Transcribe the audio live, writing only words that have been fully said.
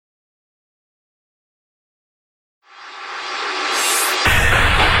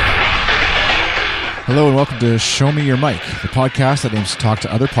Hello and welcome to Show Me Your Mic, the podcast that aims to talk to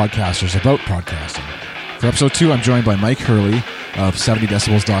other podcasters about podcasting. For episode 2, I'm joined by Mike Hurley of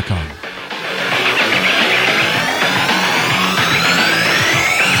 70decibels.com.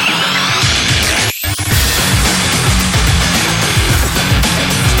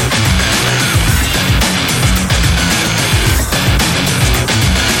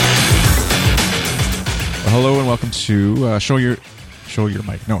 Hello and welcome to Show Me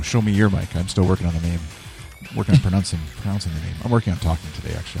Your Mic. I'm still working on the name. Working on pronouncing the name. I'm working on talking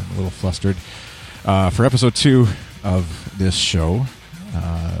today, actually. I'm a little flustered. For episode 2 of this show,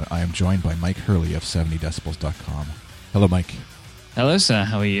 I am joined by Mike Hurley of 70decibels.com. Hello, Mike. Hello, sir.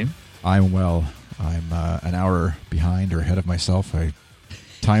 How are you? I'm well. I'm an hour behind or ahead of myself.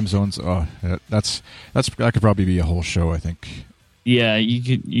 Time zones. That could probably be a whole show, I think. Yeah,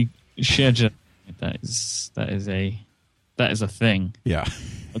 you schedule. That is a thing. Yeah.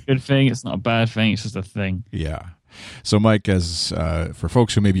 A good thing. It's not a bad thing. It's just a thing. Yeah. So, Mike, as for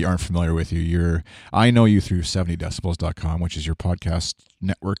folks who maybe aren't familiar with you, I know you through 70decibels.com, which is your podcast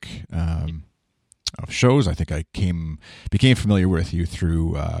network of shows. I think I became familiar with you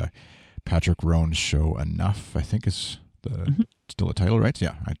through Patrick Roan's show Enough, I think is still the title, right?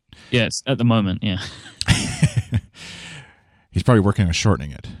 Yeah. Yes, at the moment, yeah. He's probably working on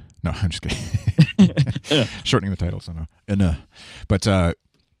shortening it. No, I'm just kidding. Shortening the title somehow. But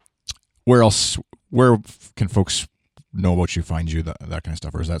where can folks know about you, find you, that kind of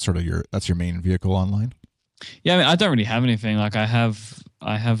stuff? Or is that sort of that's your main vehicle online? Yeah, I mean, I don't really have anything. Like I have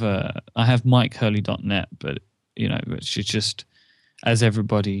MikeHurley.net, but it's just, as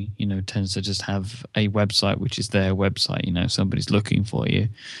everybody, tends to just have a website, which is their website, if somebody's looking for you.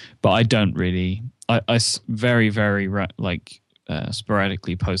 But I don't really, I very, very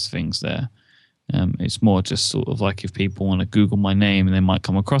sporadically post things there. It's more just sort of like if people want to Google my name and they might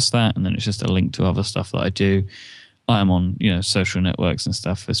come across that, and then it's just a link to other stuff that I do. I'm on social networks and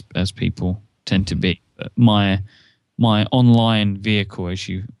stuff as people tend to be. But my online vehicle, as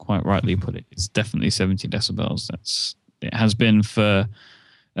you quite rightly put it, is definitely 70 decibels. It has been for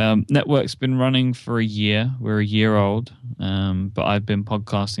network's been running for a year. We're a year old, but I've been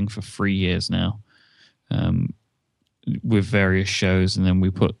podcasting for 3 years now. With various shows, and then we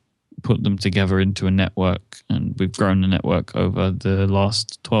put them together into a network, and we've grown the network over the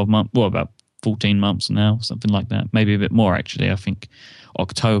last 12 months, about 14 months now, something like that, maybe a bit more actually. I think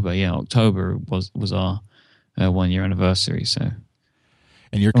October was our 1 year anniversary. So,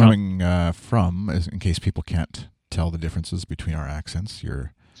 and you're coming from, in case people can't tell the differences between our accents,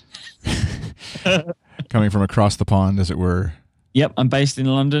 you're coming from across the pond, as it were. Yep, I'm based in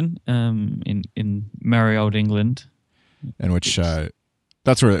London, in merry old England. And which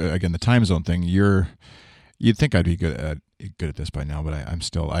that's where, again, the time zone thing. You'd think I'd be good at this by now, but I'm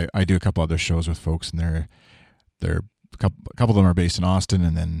still. I do a couple other shows with folks, and they're a couple of them are based in Austin,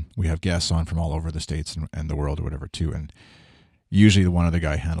 and then we have guests on from all over the states and the world or whatever too. And usually, the one other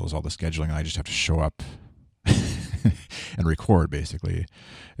guy handles all the scheduling, and I just have to show up and record basically.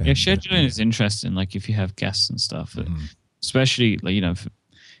 And, scheduling is interesting. Like if you have guests and stuff, especially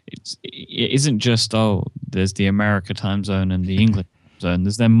it isn't just, there's the America time zone and the England time zone.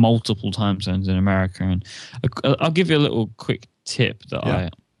 There's then multiple time zones in America. And I'll give you a little quick tip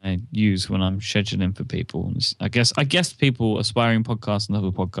that I use when I'm scheduling for people. I guess people aspiring podcasts and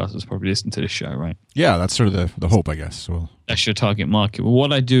other podcasters probably listen to this show, right? Yeah, that's sort of the hope, I guess. Well, that's your target market. Well,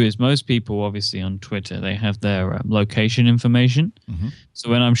 what I do is most people, obviously on Twitter, they have their location information. Mm-hmm. So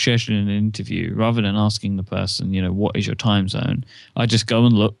when I'm scheduling an interview, rather than asking the person, what is your time zone, I just go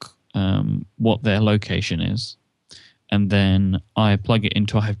and look what their location is. And then I plug it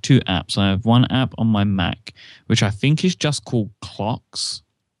into, I have 2 apps. I have one app on my Mac, which I think is just called Clocks.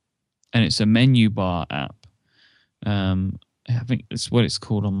 And it's a menu bar app. I think it's what it's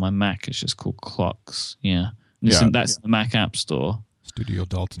called on my Mac. It's just called Clocks. Yeah. That's the Mac App Store.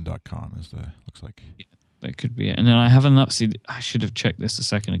 StudioDalton.com looks like. Yeah, that could be it. And then I have I should have checked this a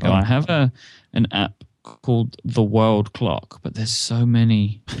second ago. I have an app called The World Clock, but there's so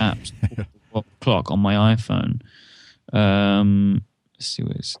many apps called The World Clock on my iPhone. Let's see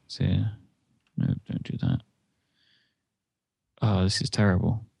what it says here. No, don't do that. Oh, this is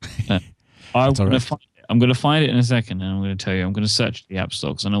terrible. I'm going to find it in a second, and I'm going to tell you. I'm going to search the App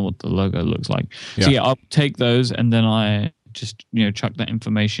Store because I know what the logo looks like. Yeah. So I'll take those, and then I just chuck that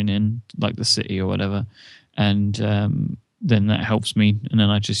information in, like the city or whatever, and then that helps me. And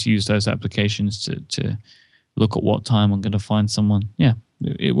then I just use those applications to look at what time I'm going to find someone. Yeah,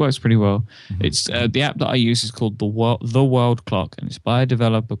 it works pretty well. Mm-hmm. It's the app that I use is called The World Clock, and it's by a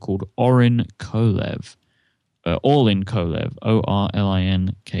developer called Oren Kolev. Orlin Kolev, ORLINKOLEV.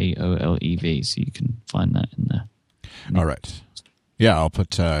 So you can find that in there. All right. Yeah, I'll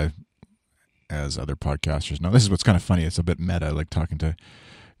put as other podcasters know. This is what's kind of funny. It's a bit meta, like talking to.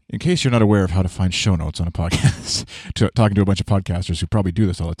 In case you're not aware of how to find show notes on a podcast, talking to a bunch of podcasters who probably do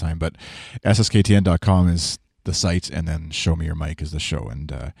this all the time, but SSKTN.com is the site, and then Show Me Your Mic is the show,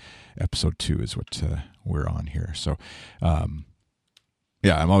 and episode 2 is what we're on here. So,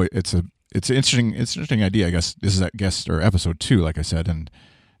 yeah, it's an interesting idea. I guess this is at guest or episode 2, like I said, and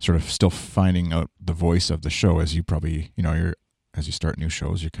sort of still finding out the voice of the show as you probably, as you start new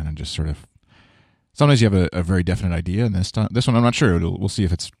shows, you kind of just sort of. Sometimes you have a very definite idea, and this one I'm not sure. We'll see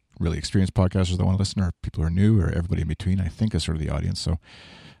if it's really experienced podcasters that want to listen, or people who are new, or everybody in between. I think is sort of the audience. So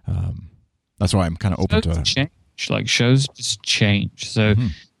that's why I'm kind of open to change. Like shows just change. So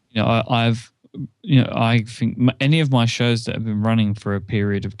I think any of my shows that have been running for a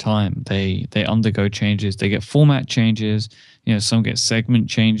period of time, they undergo changes. They get format changes. Some get segment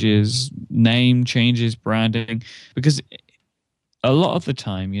changes, name changes, branding, because a lot of the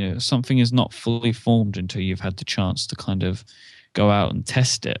time, something is not fully formed until you've had the chance to kind of go out and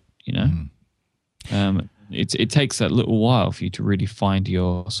test it. It takes that little while for you to really find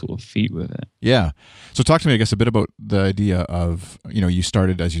your sort of feet with it. Yeah. So talk to me, I guess, a bit about the idea of, you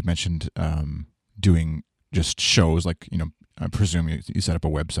started, as you mentioned, doing just shows like, I presume you set up a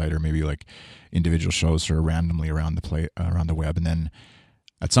website or maybe like individual shows sort of randomly around the web. And then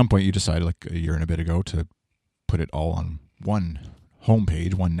at some point you decided like a year and a bit ago to put it all on one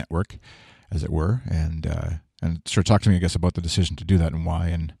homepage, one network, as it were. And sort of talk to me, I guess, about the decision to do that and why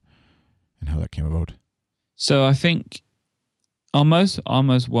and how that came about. So I think our most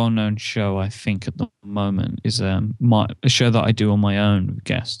well-known show, I think, at the moment is a show that I do on my own with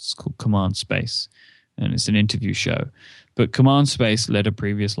guests called Command Space, and it's an interview show. But Command Space led a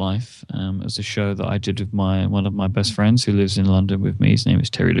previous life as a show that I did with one of my best friends who lives in London with me. His name is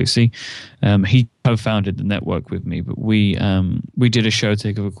Terry Lucy. He co-founded the network with me, but we did a show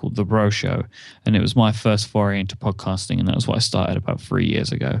together called The Bro Show, and it was my first foray into podcasting, and that was what I started about 3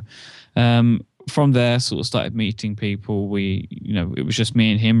 years ago. From there, sort of started meeting people. It was just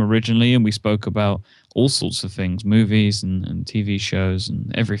me and him originally, and we spoke about all sorts of things, movies and TV shows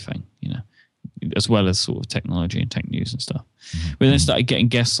and everything, as well as sort of technology and tech news and stuff. Mm-hmm. We then started getting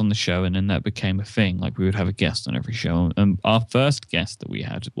guests on the show, and then that became a thing. Like we would have a guest on every show. And our first guest that we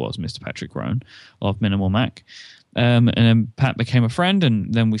had was Mr. Patrick Roan of Minimal Mac. And then Pat became a friend,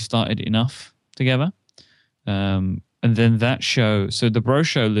 and then we started Enough together. And then that show, so the Bro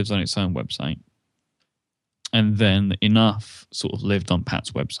Show lives on its own website. And then Enough sort of lived on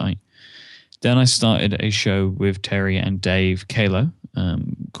Pat's website. Then I started a show with Terry and Dave Kalo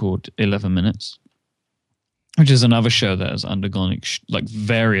called 11 Minutes, which is another show that has undergone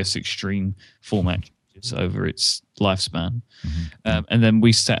various extreme format changes over its lifespan. Mm-hmm. And then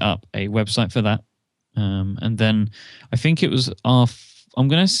we set up a website for that. And then I think it was I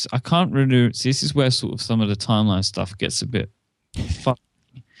can't really, see, this is where sort of some of the timeline stuff gets a bit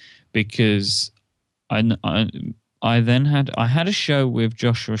funny, because I had a show with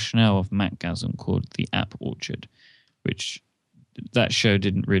Joshua Schnell of MacGasm called The App Orchard, which that show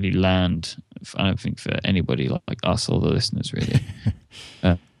didn't really land, I don't think, for anybody like us or the listeners, really.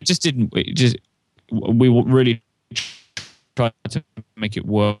 We really tried to make it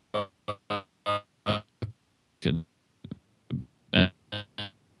work.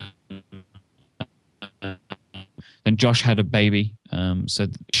 Then Josh had a baby, so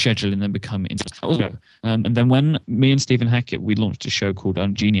scheduling then become into and then when me and Stephen Hackett, we launched a show called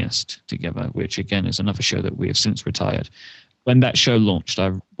Ungeniused together, which again is another show that we have since retired. When that show launched,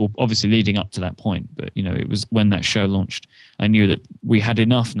 obviously leading up to that point, but it was when that show launched, I knew that we had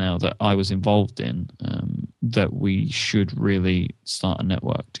enough now that I was involved in, that we should really start a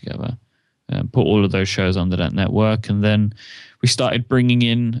network together, put all of those shows under that network, and then we started bringing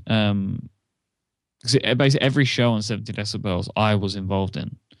in. Basically, every show on 70 Decibels I was involved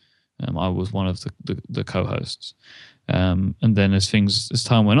in. I was one of the co-hosts. And then as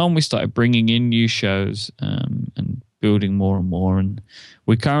time went on, we started bringing in new shows and building more and more. And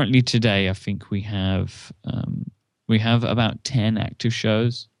we currently today, I think we have about 10 active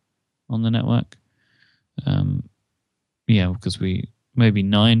shows on the network. Because we maybe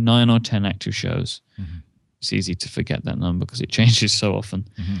nine or 10 active shows. Mm-hmm. It's easy to forget that number because it changes so often.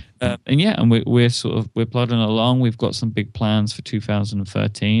 Mm-hmm. And we're plodding along. We've got some big plans for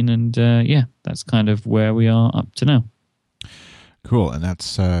 2013, and that's kind of where we are up to now. Cool, and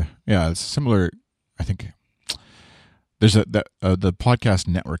that's it's similar. I think there's the podcast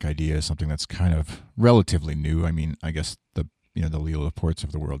network idea is something that's kind of relatively new. I mean, I guess the Leo Laportes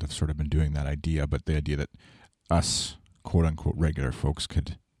of the world have sort of been doing that idea, but the idea that us quote unquote regular folks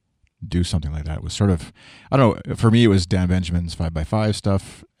could do something like that. It was sort of, I don't know, for me it was Dan Benjamin's 5x5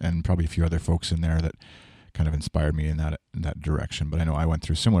 stuff and probably a few other folks in there that kind of inspired me in that direction. But I know I went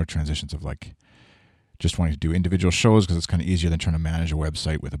through similar transitions of like just wanting to do individual shows because it's kind of easier than trying to manage a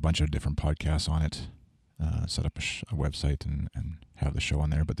website with a bunch of different podcasts on it, set up a website and have the show on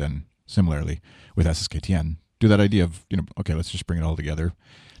there. But then similarly with SSKTN, do that idea of, okay, let's just bring it all together.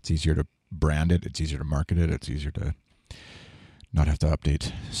 It's easier to brand it. It's easier to market it. It's easier to not have to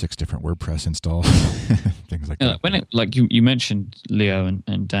update 6 different WordPress installs, things like that. When you mentioned Leo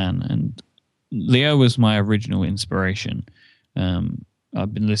and Dan, and Leo was my original inspiration.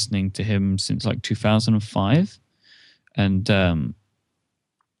 I've been listening to him since like 2005, and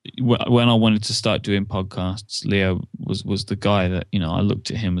when I wanted to start doing podcasts, Leo was the guy that I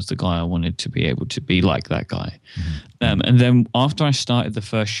looked at him as the guy I wanted to be able to be like that guy. Mm-hmm. And then after I started the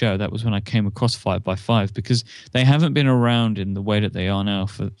first show, that was when I came across 5x5, because they haven't been around in the way that they are now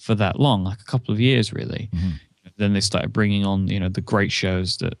for that long, like a couple of years really. Mm-hmm. Then they started bringing on the great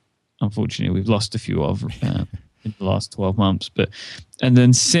shows that unfortunately we've lost a few of in the last 12 months. And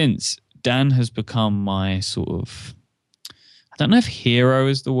then since, Dan has become my sort of, I don't know if hero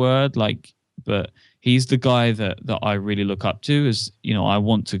is the word, but he's the guy that I really look up to. As I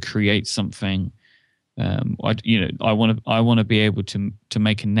want to create something. I want to be able to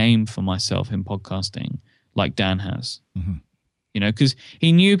make a name for myself in podcasting, like Dan has. Mm-hmm. Because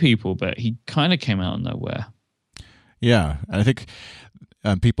he knew people, but he kind of came out of nowhere. Yeah, and I think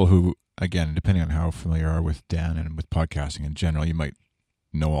people who, again, depending on how familiar you are with Dan and with podcasting in general, you might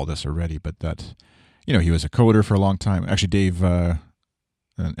know all this already, but that. He was a coder for a long time. Actually, Dave, in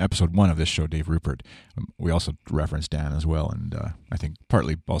episode 1 of this show, Dave Rupert, we also referenced Dan as well, and I think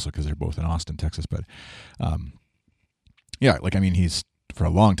partly also because they're both in Austin, Texas. But he's for a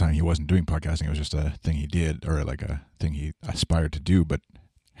long time he wasn't doing podcasting. It was just a thing he did, or like a thing he aspired to do, but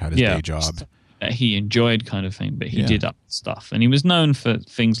had his day job that he enjoyed, kind of thing. But he did other stuff, and he was known for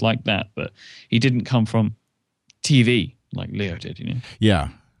things like that. But he didn't come from TV like Leo did. Yeah.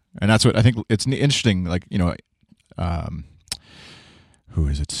 And that's what I think it's interesting, who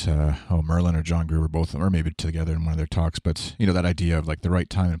is it? Merlin or John Gruber, both of them, or maybe together in one of their talks. But, that idea of like the right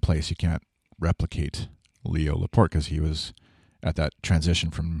time and place, you can't replicate Leo Laporte because he was at that transition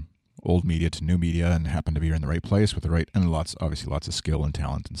from old media to new media and happened to be in the right place with the right, and obviously lots of skill and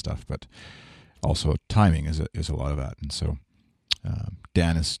talent and stuff, but also timing is a lot of that. And so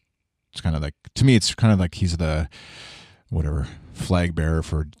Dan it's kind of like, to me, it's kind of like he's the whatever flag bearer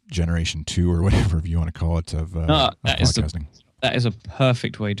for generation 2 or whatever you want to call it of podcasting. That is a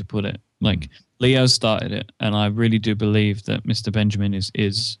perfect way to put it. Like Leo started it, and I really do believe that Mr. Benjamin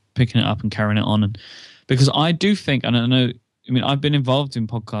is picking it up and carrying it on. And because I do think, and I know, I've been involved in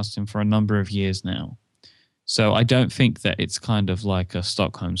podcasting for a number of years now, so I don't think that it's kind of like a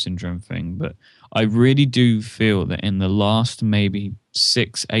Stockholm syndrome thing, but I really do feel that in the last maybe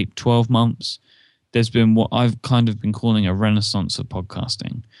 6, 8, 12 months, there's been what I've kind of been calling a renaissance of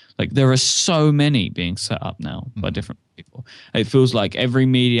podcasting. Like there are so many being set up now by different people. It feels like every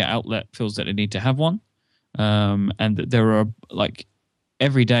media outlet feels that they need to have one. And that there are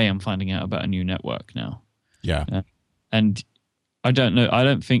every day I'm finding out about a new network now. Yeah. And I don't know. I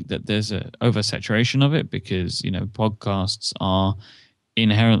don't think that there's a oversaturation of it because, podcasts are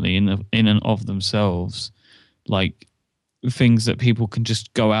inherently in and of themselves like things that people can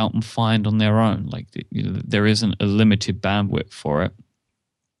just go out and find on their own. There isn't a limited bandwidth for it.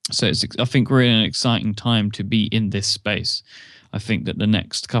 So I think we're in an exciting time to be in this space. I think that the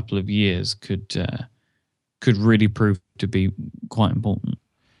next couple of years could really prove to be quite important.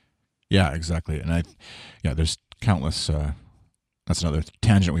 Yeah, exactly. And there's countless. That's another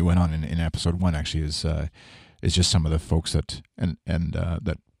tangent we went on in episode 1. Actually, is just some of the folks that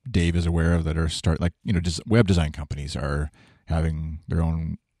that Dave is aware of that are web design companies are having their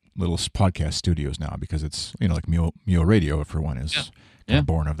own little podcast studios now because it's like Mule Radio for one is kind of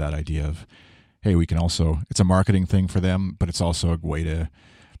born of that idea of, hey, we can also, it's a marketing thing for them, but it's also a way to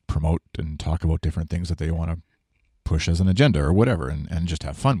promote and talk about different things that they want to push as an agenda or whatever, and just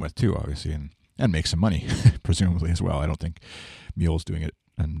have fun with too, obviously, and make some money presumably as well. I don't think Mule's doing it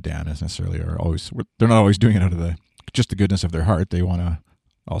and Dan is necessarily they're not always doing it out of just the goodness of their heart. They want to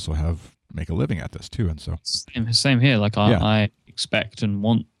also make a living at this too, and so same here. I expect and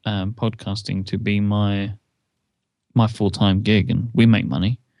want podcasting to be my full-time gig, and we make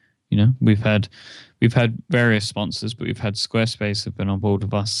money. We've had various sponsors, but we've had Squarespace have been on board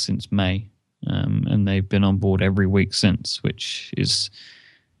with us since May, and they've been on board every week since, which is,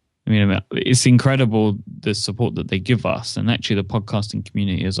 it's incredible the support that they give us, and actually the podcasting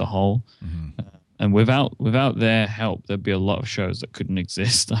community as a whole. Mm-hmm. And without their help, there'd be a lot of shows that couldn't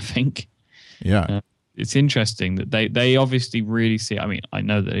exist, I think. Yeah. It's interesting that they obviously really see it. I mean, I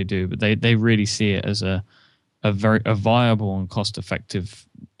know that they do, but they really see it as a viable and cost effective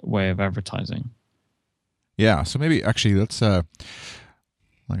way of advertising. Yeah. So maybe actually let's like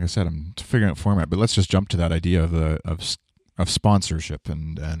I said, I'm figuring out format, but let's just jump to that idea of sponsorship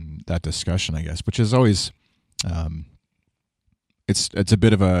and that discussion, I guess, which is always it's a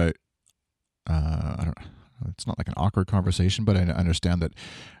bit of a I don't. It's not like an awkward conversation, but I understand that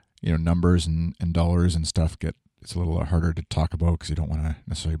numbers and dollars and stuff it's a little harder to talk about because you don't want to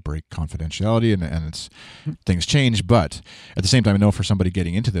necessarily break confidentiality and it's things change. But at the same time, I know for somebody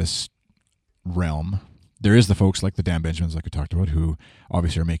getting into this realm, there is the folks like the Dan Benjamins, like we talked about, who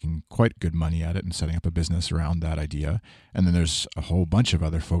obviously are making quite good money at it and setting up a business around that idea. And then there's a whole bunch of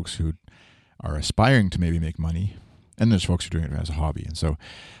other folks who are aspiring to maybe make money, and there's folks who are doing it as a hobby. And so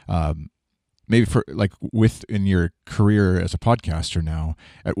maybe for like within your career as a podcaster now,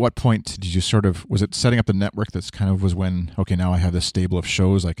 at what point did you was it setting up the network that's kind of was when, okay, now I have this stable of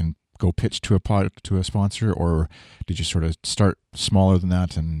shows I can go pitch to a sponsor, or did you sort of start smaller than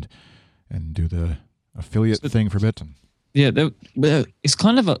that and do the affiliate thing for a bit? Yeah, it's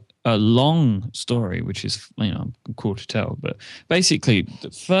kind of a long story, which is cool to tell. But basically,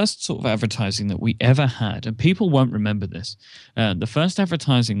 the first sort of advertising that we ever had, and people won't remember this, the first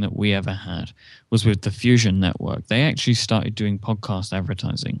advertising that we ever had was with the Fusion Network. They actually started doing podcast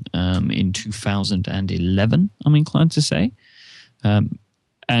advertising in 2011, I'm inclined to say.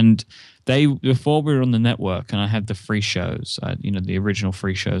 And before we were on the network, and I had the free shows, the original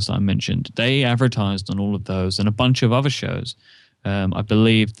free shows that I mentioned, they advertised on all of those and a bunch of other shows. I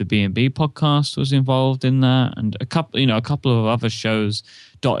believe the B&B podcast was involved in that, and a couple of other shows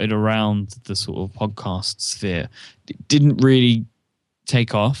dotted around the sort of podcast sphere. It didn't really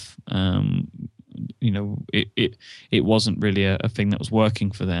take off. It wasn't really a thing that was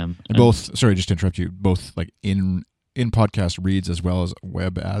working for them. And both, sorry, just to interrupt you, both like in podcast reads as well as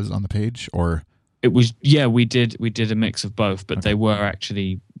web ads on the page, or it was we did a mix of both, but they were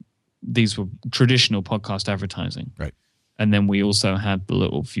actually, these were traditional podcast advertising, right? And then we also had the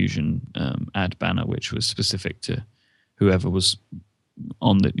little Fusion ad banner, which was specific to whoever was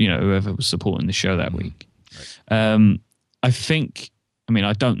on whoever was supporting the show that week. Right.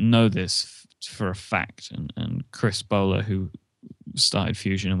 I don't know this for a fact, and Chris Bowler, who started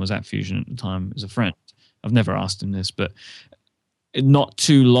Fusion and was at Fusion at the time, is a friend. I've never asked him this, but not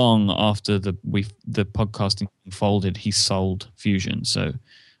too long after the podcasting folded, he sold Fusion. So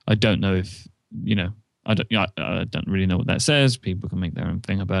I don't know if I don't really know what that says. People can make their own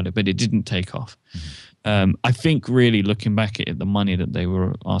thing about it, but it didn't take off. Mm-hmm. I think really looking back at it, the money that they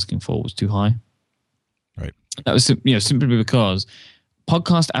were asking for was too high. Right. That was simply because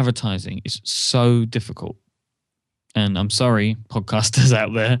podcast advertising is so difficult. And I'm sorry, podcasters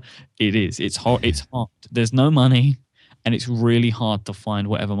out there, it's hard. It's hard. There's no money, and it's really hard to find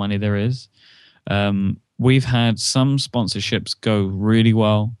whatever money there is. We've had some sponsorships go really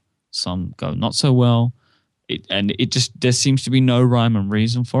well, some go not so well, there seems to be no rhyme and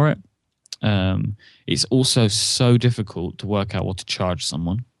reason for it. It's also so difficult to work out what to charge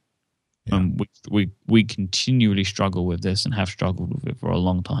someone. Yeah. We continually struggle with this and have struggled with it for a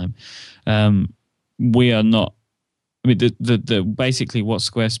long time. We are not. I mean, the basically what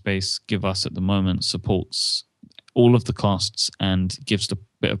Squarespace give us at the moment supports all of the costs and gives the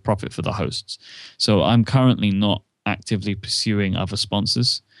bit of profit for the hosts. So I'm currently not actively pursuing other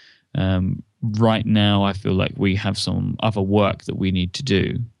sponsors. Right now, I feel like we have some other work that we need to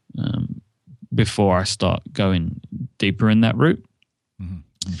do before I start going deeper in that route.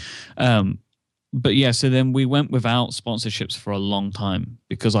 Mm-hmm. But yeah, so then we went without sponsorships for a long time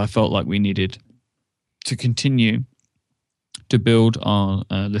because I felt like we needed to continue to build our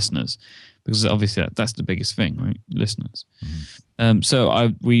listeners, because obviously that's the biggest thing, right? Listeners. Mm-hmm.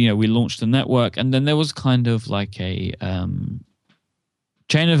 So we launched a network, and then there was kind of like a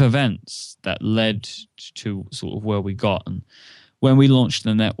chain of events that led to sort of where we got. And when we launched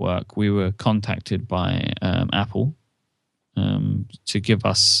the network, we were contacted by Apple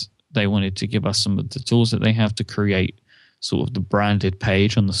they wanted to give us some of the tools that they have to create sort of the branded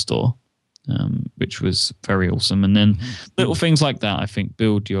page on the store. Which was very awesome. And then little things like that, I think,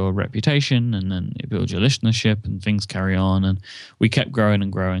 build your reputation, and then it builds your listenership, and things carry on. And we kept growing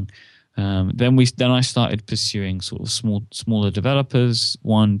and growing. Then I started pursuing sort of smaller developers,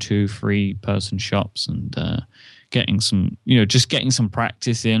 1, 2, 3 person shops, and getting some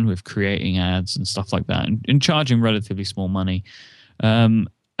practice in with creating ads and stuff like that, and charging relatively small money. And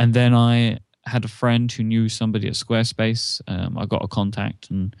then I had a friend who knew somebody at Squarespace. I got a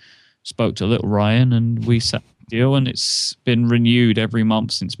contact, and spoke to little Ryan, and we set the deal, and it's been renewed every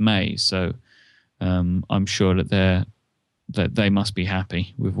month since May. So I'm sure that they must be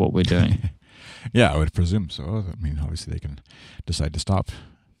happy with what we're doing. Yeah, I would presume so. I mean, obviously they can decide to stop.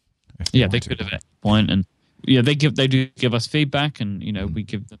 They could have at any point, and they do give us feedback, and we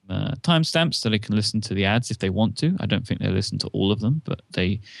give them timestamps so they can listen to the ads if they want to. I don't think they listen to all of them, but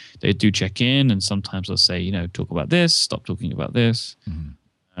they do check in, and sometimes they'll say, talk about this, stop talking about this.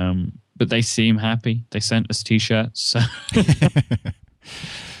 Mm-hmm. But they seem happy. They sent us T-shirts. So.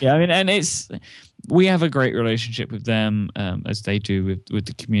 Yeah, I mean, and we have a great relationship with them, as they do with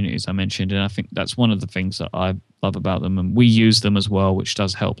the communities I mentioned, and I think that's one of the things that I love about them, and we use them as well, which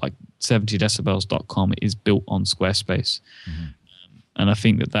does help. Like 70decibels.com is built on Squarespace, mm-hmm. And I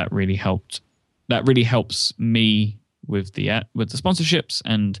think that really helped. That really helps me with the sponsorships,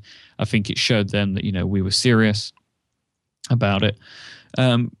 and I think it showed them that we were serious about it.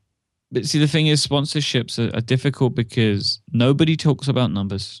 But see, the thing is, sponsorships are difficult because nobody talks about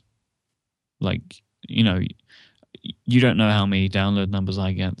numbers. Like, you don't know how many download numbers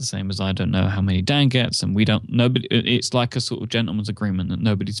I get, the same as I don't know how many Dan gets, and it's like a sort of gentleman's agreement that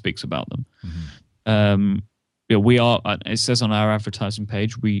nobody speaks about them. Mm-hmm. We are, it says on our advertising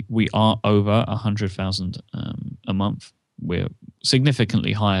page, we are over 100,000 a month. We're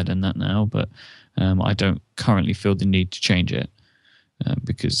significantly higher than that now, but I don't currently feel the need to change it.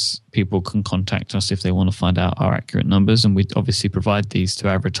 Because people can contact us if they want to find out our accurate numbers, and we obviously provide these to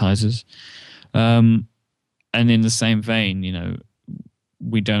advertisers. And in the same vein,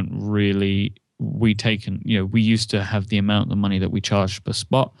 we used to have the amount of money that we charged per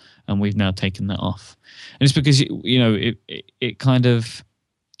spot, and we've now taken that off. And it's because it kind of,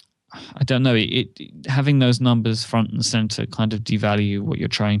 I don't know, having those numbers front and center kind of devalue what you're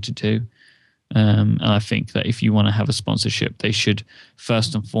trying to do. And I think that if you want to have a sponsorship, they should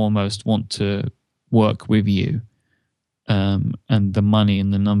first and foremost want to work with you. And the money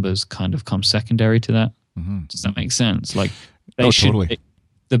and the numbers kind of come secondary to that. Mm-hmm. Does that make sense? Like totally.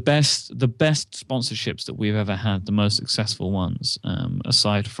 The best sponsorships that we've ever had, the most successful ones,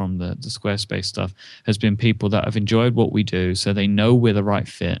 aside from the Squarespace stuff, has been people that have enjoyed what we do, so they know we're the right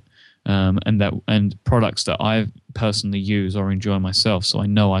fit. And products that I personally use or enjoy myself, so I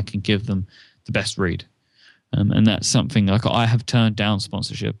know I can give them the best read. And that's something, like, I have turned down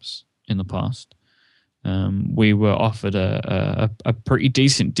sponsorships in the past. We were offered a pretty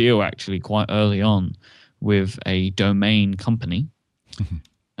decent deal, actually, quite early on with a domain company.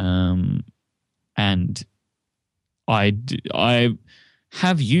 And I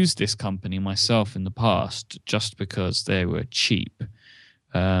have used this company myself in the past just because they were cheap.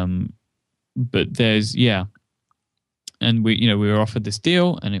 But there's, and we were offered this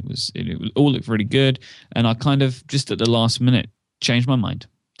deal, and it all looked really good, and I kind of just at the last minute changed my mind,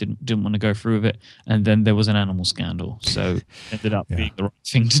 didn't want to go through with it, and then there was an animal scandal, so it ended up being the right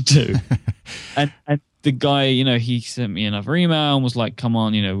thing to do. and the guy, he sent me another email and was like, "Come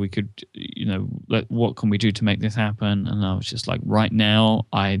on, we could, what can we do to make this happen?" And I was just like, "Right now,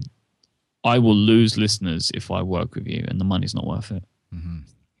 I will lose listeners if I work with you, and the money's not worth it." Mm-hmm.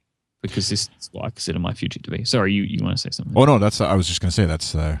 Because this is what I consider my future to be. Sorry, you want to say something? Oh, no, I was just going to say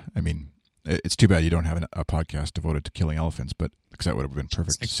that's, I mean, it's too bad you don't have a podcast devoted to killing elephants, but because that would have been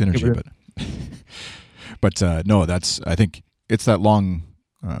perfect synergy. But no, I think it's that long,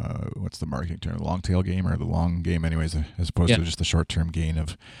 what's the marketing term? Long tail game, or the long game anyways, as opposed to just the short term gain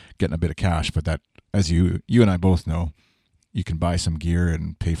of getting a bit of cash. But that, as you and I both know, you can buy some gear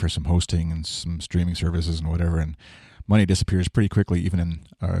and pay for some hosting and some streaming services and whatever, and money disappears pretty quickly, even in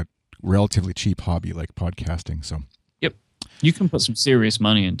a relatively cheap hobby like podcasting. So you can put some serious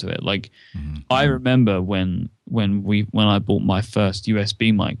money into it. Like, mm-hmm. I remember when I bought my first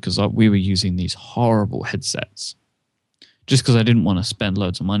USB mic, because we were using these horrible headsets just because I didn't want to spend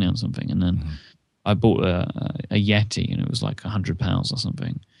loads of money on something, and then mm-hmm. I bought a Yeti, and it was like £100 or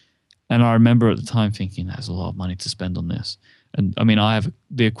something. And I remember at the time thinking, that's a lot of money to spend on this. And I mean,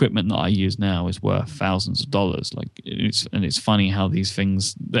 the equipment that I use now is worth thousands of dollars. Like, it's funny how these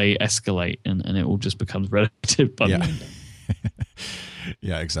things, they escalate, and it all just becomes relative.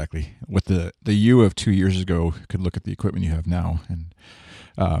 Yeah, exactly. With the you of 2 years ago could look at the equipment you have now. And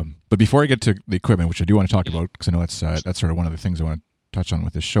but before I get to the equipment, which I do want to talk about, because I know that's sort of one of the things I want to touch on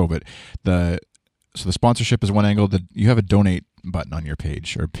with this show. But the sponsorship is one angle. You have a donate button on your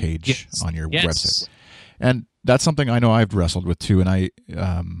page on your website, and that's something I know I've wrestled with too. And I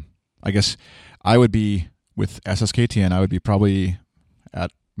guess I would be with SSKTN. I would be probably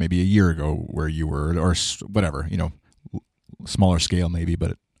at maybe a year ago where you were, or whatever, smaller scale maybe,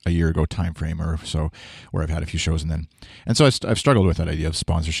 but a year ago time frame or so, where I've had a few shows, and so I've struggled with that idea of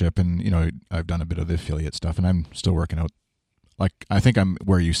sponsorship, and I've done a bit of the affiliate stuff, and I'm still working out. Like, I think I'm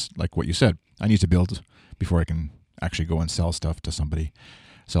where like what you said. I need to build before I can actually go and sell stuff to somebody,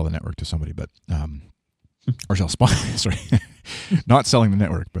 sell the network to somebody, but or sell sorry, not selling the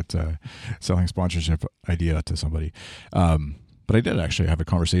network, but selling sponsorship idea to somebody. But I did actually have a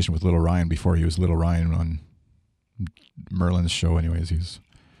conversation with Little Ryan before he was Little Ryan on Merlin's show. Anyways, he's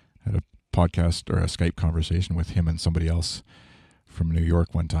had a podcast or a Skype conversation with him and somebody else from New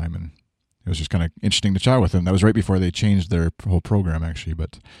York one time, and it was just kind of interesting to chat with him. That was right before they changed their whole program, actually.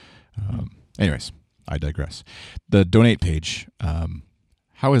 But anyways, I digress. The donate page,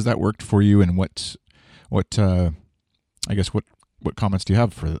 how has that worked for you, and what I guess what comments do you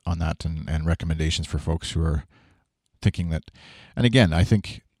have on that, and recommendations for folks who are thinking that? And again, I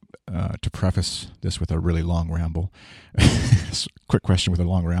think to preface this with a really long ramble, quick question with a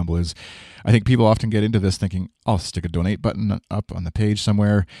long ramble is, I think people often get into this thinking, I'll stick a donate button up on the page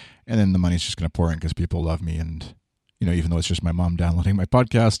somewhere, and then the money's just going to pour in because people love me, and even though it's just my mom downloading my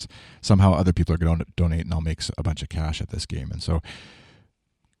podcast, somehow other people are going to donate, and I'll make a bunch of cash at this game. And so,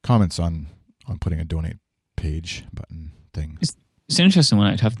 comments on putting a donate page button thing. It's an interesting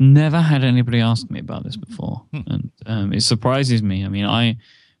one. I've never had anybody ask me about this before, and it surprises me. I mean,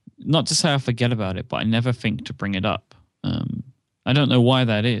 not to say I forget about it, but I never think to bring it up. I don't know why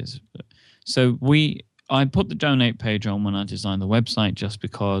that is. So I put the donate page on when I designed the website just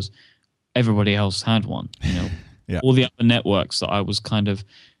because everybody else had one. Yeah. All the other networks that I was kind of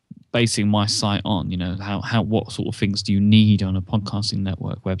basing my site on. What sort of things do you need on a podcasting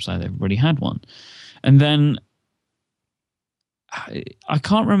network website? Everybody had one, and then I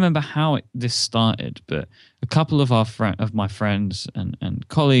can't remember how this started, but a couple of my friends and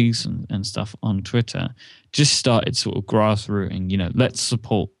colleagues and stuff on Twitter just started sort of grassrooting, let's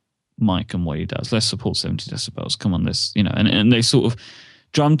support Mike and what he does. Let's support 70 Decibels. Come on, and they sort of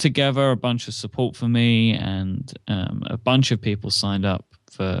drummed together a bunch of support for me, and a bunch of people signed up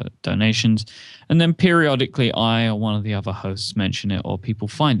for donations. And then periodically I or one of the other hosts mention it, or people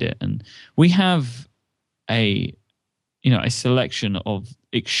find it. And we have a selection of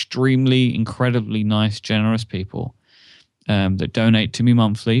extremely, incredibly nice, generous people that donate to me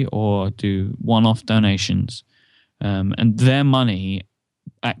monthly or do one-off donations. And their money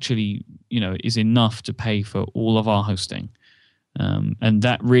actually, is enough to pay for all of our hosting. And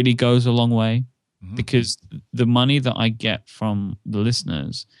that really goes a long way, because the money that I get from the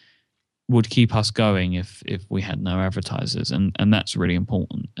listeners would keep us going if we had no advertisers, and that's really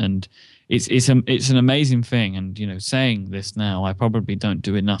important. And it's an amazing thing. And saying this now, I probably don't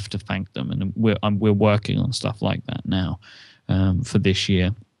do enough to thank them, and we're working on stuff like that now for this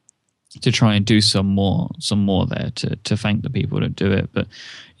year to try and do some more there to thank the people that do it. But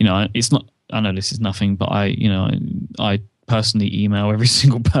it's not. I know this is nothing, but I personally email every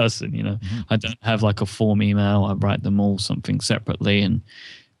single person. I don't have like a form email. I write them all something separately, and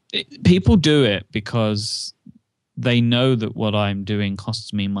people do it because they know that what I'm doing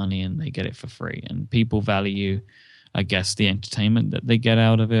costs me money and they get it for free. And people value, I guess, the entertainment that they get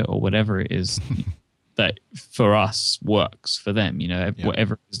out of it, or whatever it is that for us works for them.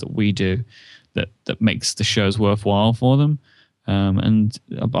 Whatever it is that we do that makes the shows worthwhile for them. And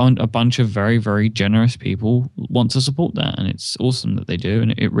a bunch of very, very generous people want to support that, and it's awesome that they do,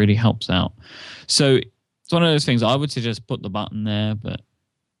 and it really helps out. So it's one of those things. I would suggest put the button there, but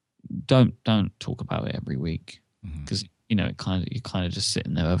don't talk about it every week, because you're kind of just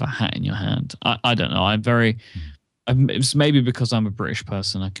sitting there with a hat in your hand. I don't know. It's maybe because I'm a British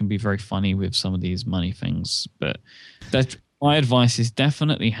person, I can be very funny with some of these money things, but my advice is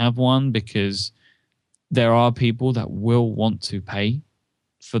definitely have one, because there are people that will want to pay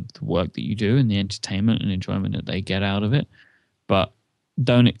for the work that you do and the entertainment and enjoyment that they get out of it, but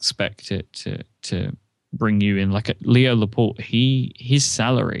don't expect it to bring you in. Like Leo Laporte, his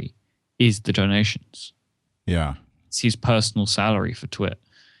salary is the donations. Yeah, it's his personal salary for Twit.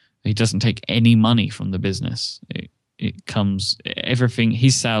 He doesn't take any money from the business. It comes, everything.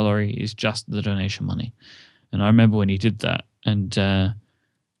 His salary is just the donation money. And I remember when he did that, and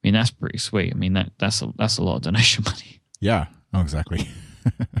that's pretty sweet. That's a lot of donation money. Yeah. Oh, exactly.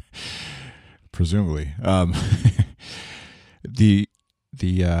 Presumably.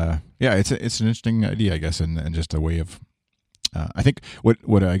 It's an interesting idea, I guess, and just a way of. I think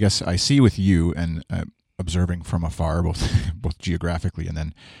what I guess I see with you and observing from afar, both geographically and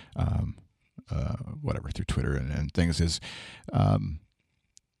then through Twitter and things, is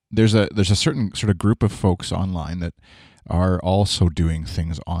there's a certain sort of group of folks online that are also doing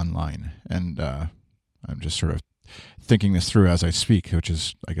things online, and I'm just sort of thinking this through as I speak, which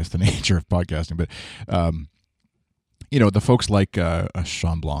is, I guess, the nature of podcasting. But, the folks like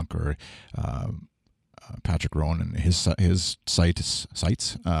Sean Blanc or Patrick Rowan and his sites,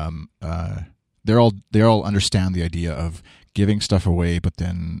 they all understand the idea of giving stuff away, but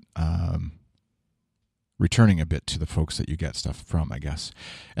then returning a bit to the folks that you get stuff from, I guess.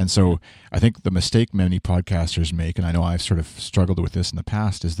 And so I think the mistake many podcasters make, and I know I've sort of struggled with this in the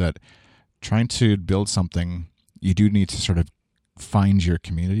past, is that trying to build something, you do need to sort of find your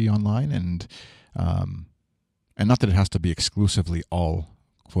community online, and not that it has to be exclusively all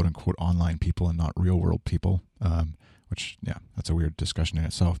quote unquote online people and not real world people, which, yeah, that's a weird discussion in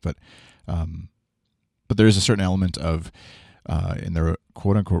itself. But there is a certain element of, in the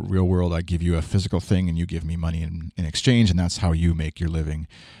quote unquote real world, I give you a physical thing and you give me money in exchange, and that's how you make your living.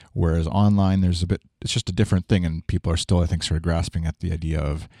 Whereas online, it's just a different thing, and people are still, I think, sort of grasping at the idea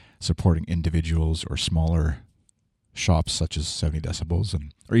of supporting individuals or smaller shops such as 70 Decibels,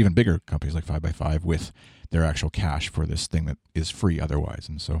 or even bigger companies like 5x5 with their actual cash for this thing that is free otherwise.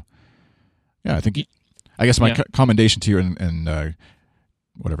 And so, yeah, I guess my commendation to you and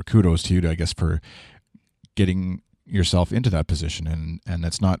whatever, kudos to you, I guess, for getting yourself into that position. And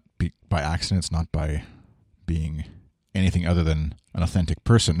that's not by accident. It's not by being anything other than an authentic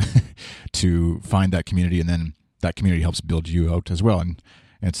person to find that community, and then that community helps build you out as well. And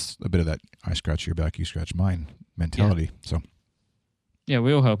it's a bit of that I scratch your back, you scratch mine mentality. Yeah. So yeah,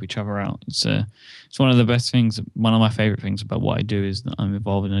 we all help each other out. It's one of the best things. One of my favorite things about what I do is that I'm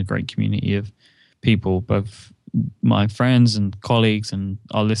involved in a great community of people, both my friends and colleagues and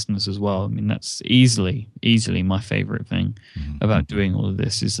our listeners as well. I mean, that's easily my favorite thing about doing all of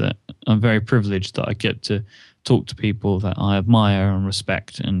this, is that I'm very privileged that I get to talk to people that I admire and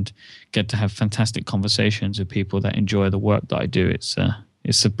respect, and get to have fantastic conversations with people that enjoy the work that I do. It's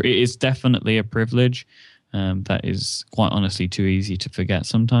definitely a privilege. That is quite honestly too easy to forget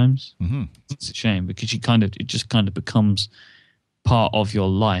sometimes. Mm-hmm. It's a shame, because it just kind of becomes part of your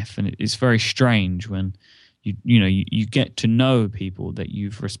life, and it's very strange when you get to know people that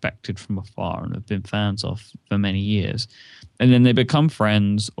you've respected from afar and have been fans of for many years, and then they become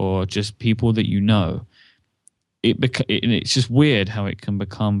friends or just people that you know. It's just weird how it can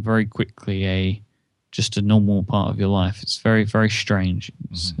become very quickly just a normal part of your life. It's very, very strange.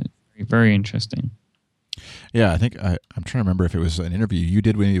 It's very, very interesting. Yeah, I think I'm trying to remember if it was an interview you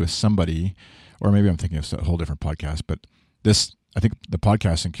did with somebody, or maybe I'm thinking of a whole different podcast. But I think the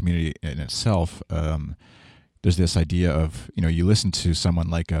podcasting community in itself, there's this idea of, you listen to someone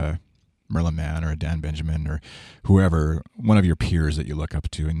like a Merlin Mann or a Dan Benjamin or whoever, one of your peers that you look up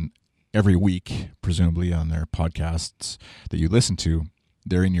to, and every week, presumably on their podcasts that you listen to,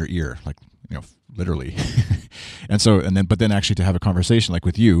 they're in your ear, like, literally. But then actually to have a conversation like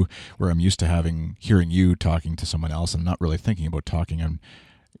with you, where I'm used to hearing you talking to someone else and not really thinking about talking, and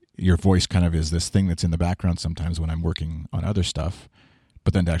your voice kind of is this thing that's in the background sometimes when I'm working on other stuff.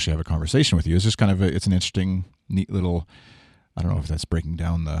 But then to actually have a conversation with you is just kind of it's an interesting, neat little, I don't know if that's breaking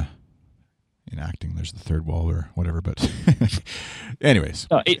down in acting, there's the third wall or whatever, but anyways.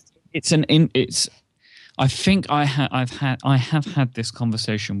 I think I have had this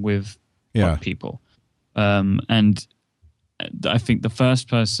conversation with people, and I think the first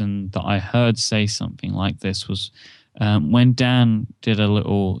person that I heard say something like this was when Dan did a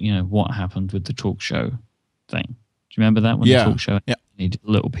little, what happened with the talk show thing. Do you remember that? When the talk show, he did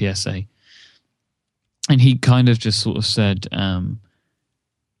a little PSA, and he kind of just sort of said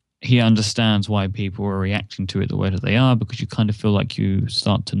he understands why people are reacting to it the way that they are, because you kind of feel like you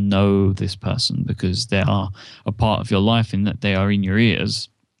start to know this person because they are a part of your life, in that they are in your ears,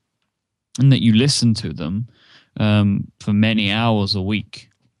 and that you listen to them for many hours a week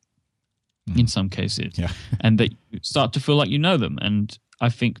in some cases, and that you start to feel like you know them. And I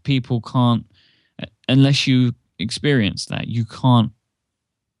think people can't, unless you experience that, you can't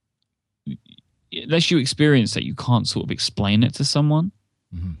sort of explain it to someone.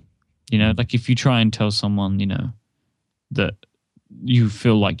 Like if you try and tell someone, that you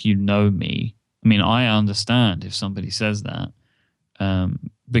feel like you know me. I mean, I understand if somebody says that,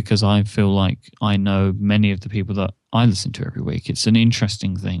 because I feel like I know many of the people that I listen to every week. It's an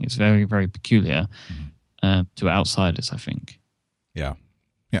interesting thing. It's very, very peculiar to outsiders, I think. Yeah,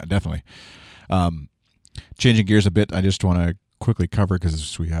 definitely. Changing gears a bit, I just want to quickly cover,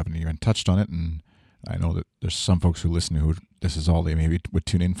 because we haven't even touched on it, and I know that there's some folks who listen who this is all they maybe would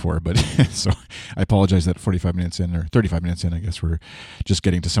tune in for, but so I apologize that 45 minutes in, or 35 minutes in, I guess we're just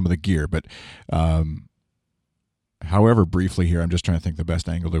getting to some of the gear. But however briefly here, I'm just trying to think the best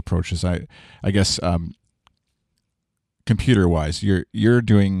angle to approach this. I guess, because computer wise, you're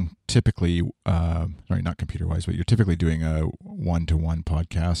doing typically, sorry, not computer wise, but you're typically doing a 1-to-1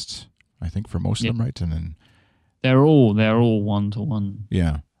 podcast, I think, for most of them, right? And then they're all 1-to-1.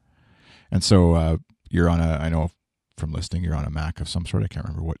 Yeah. And so you're on I know from listening, you're on a Mac of some sort. I can't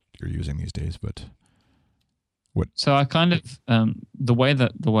remember what you're using these days, but what? So I kind of the way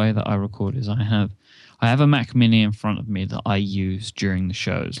that I record is I have a Mac Mini in front of me that I use during the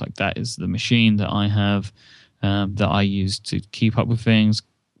shows. Like that is the machine that I have that I use to keep up with things,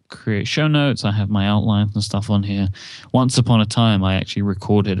 create show notes. I have my outlines and stuff on here. Once upon a time, I actually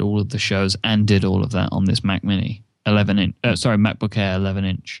recorded all of the shows and did all of that on this Mac Mini 11-inch. MacBook Air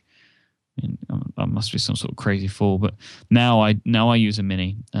 11-inch. I must be some sort of crazy fool, but now I use a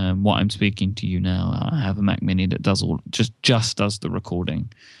Mini. What I'm speaking to you now, I have a Mac Mini that does just does the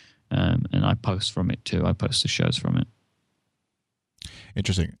recording, and I post from it too. I post the shows from it.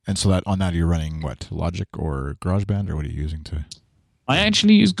 Interesting. And so that on that you're running what, Logic or GarageBand, or what are you using to? I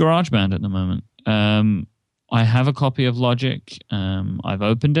actually use GarageBand at the moment. I have a copy of Logic. I've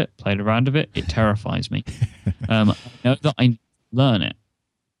opened it, played around with it. It terrifies me. I know that I learn it.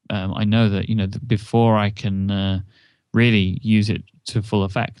 I know that before I can really use it to full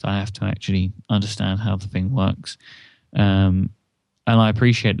effect, I have to actually understand how the thing works. And I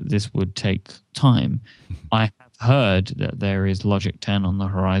appreciate that this would take time. I have heard that there is Logic 10 on the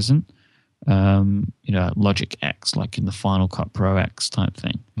horizon. Logic X, like in the Final Cut Pro X type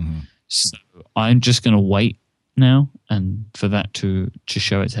thing. Mm-hmm. So I'm just going to wait now and for that to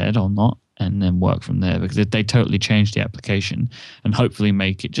show its head or not, and then work from there, because if they totally change the application and hopefully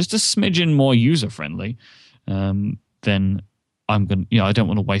make it just a smidgen more user friendly, then I'm going to, I don't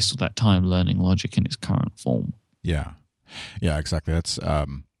want to waste all that time learning Logic in its current form. Yeah, exactly. That's,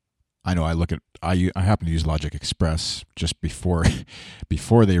 I know I happen to use Logic Express just before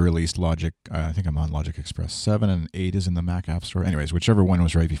they released Logic. I think I'm on Logic Express 7 and 8 is in the Mac App Store. Anyways, whichever one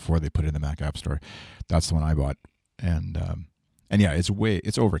was right before they put it in the Mac App Store, that's the one I bought. And yeah, it's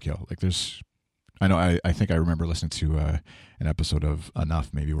overkill. Like I think I remember listening to an episode of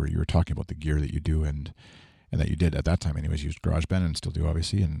Enough maybe where you were talking about the gear that you do and that you did at that time anyways, used GarageBand and still do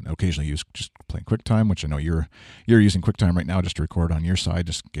obviously, and occasionally use just playing QuickTime, which I know you're using QuickTime right now just to record on your side,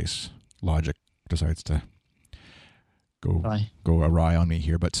 just in case Logic decides to go awry on me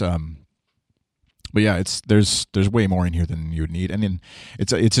here. But yeah, there's way more in here than you would need, and then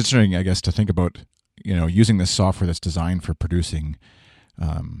it's interesting, I guess, to think about using this software that's designed for producing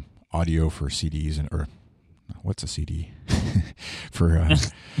audio for CDs or what's a CD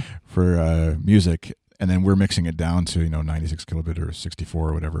for music, and then we're mixing it down to 96 kilobit or 64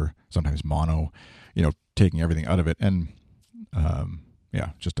 or whatever, sometimes mono, taking everything out of it, and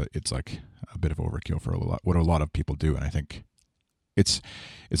it's like a bit of overkill for what a lot of people do, and I think it's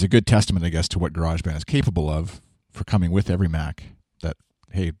a good testament, I guess, to what GarageBand is capable of for coming with every Mac. That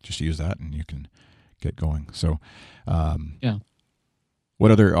hey, just use that and you can get going. So, yeah.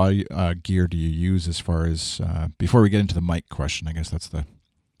 What other gear do you use as far as before we get into the mic question? I guess that's the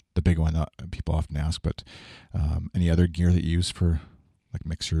big one that people often ask. But any other gear that you use for like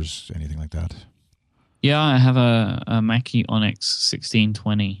mixers, anything like that? Yeah, I have a Mackie Onyx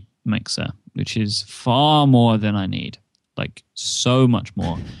 1620 mixer, which is far more than I need, like so much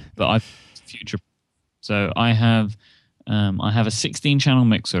more. But I've future. So I have a 16-channel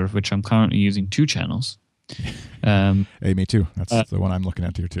mixer, of which I'm currently using 2 channels. Hey, me too. That's the one I'm looking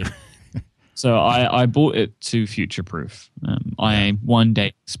at here too. So I bought it to future-proof. I one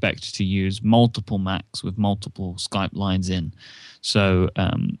day expect to use multiple Macs with multiple Skype lines in. So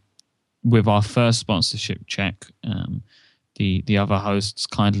with our first sponsorship check, the other hosts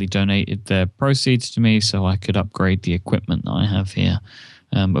kindly donated their proceeds to me so I could upgrade the equipment that I have here,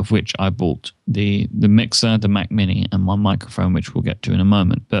 of which I bought the mixer, the Mac Mini, and my microphone, which we'll get to in a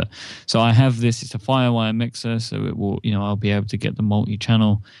moment. But so I have this. It's a FireWire mixer, so it will, I'll be able to get the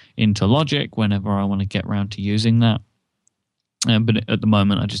multi-channel into Logic whenever I want to get around to using that. But at the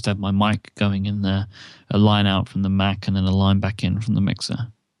moment, I just have my mic going in there, a line out from the Mac, and then a line back in from the mixer.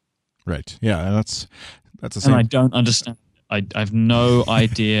 Right. Yeah, that's the same. And I don't understand. I have no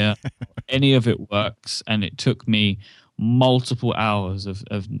idea how any of it works, and it took me multiple hours of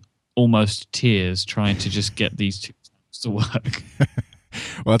almost tears trying to just get these two to work.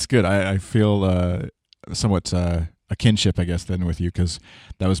 Well, that's good. I feel somewhat a kinship, I guess, then with you, because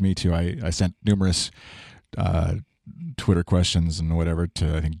that was me too. I sent numerous Twitter questions and whatever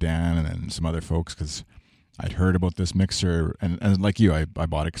to, I think, Dan and then some other folks, because I'd heard about this mixer, and like you, I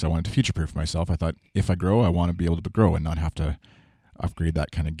bought it because I wanted to future-proof myself. I thought if I grow, I want to be able to grow and not have to upgrade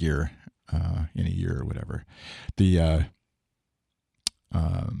that kind of gear in a year or whatever.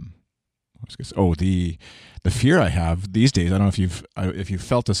 Oh, the fear I have these days, I don't know if you've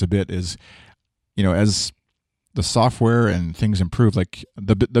felt this a bit, is, as the software and things improve, like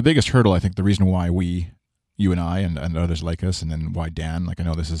the biggest hurdle, I think the reason why you and I and others like us, and then why Dan, like I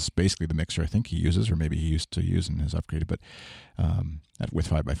know this is basically the mixer I think he uses, or maybe he used to use and has upgraded, but with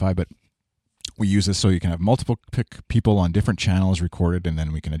 5x5, but we use this so you can have multiple people on different channels recorded, and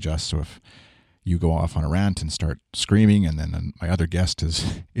then we can adjust. So if you go off on a rant and start screaming, and then my other guest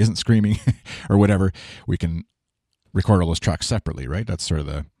isn't screaming or whatever, we can record all those tracks separately, right? That's sort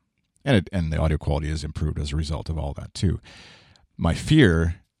of and the audio quality is improved as a result of all that too. My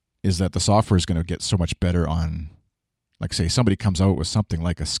fear is that the software is going to get so much better on, like, say somebody comes out with something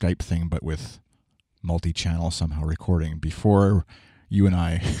like a Skype thing, but with multi-channel somehow recording before you and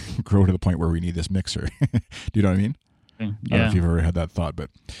I grow to the point where we need this mixer. Do you know what I mean? Yeah. I don't know if you've ever had that thought, but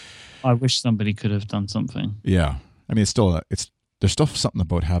I wish somebody could have done something. Yeah, I mean, there's still something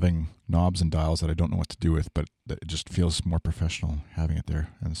about having knobs and dials that I don't know what to do with, but that it just feels more professional having it there.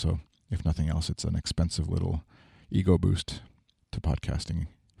 And so, if nothing else, it's an expensive little ego boost to podcasting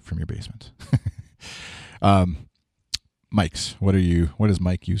from your basement. Mics. What does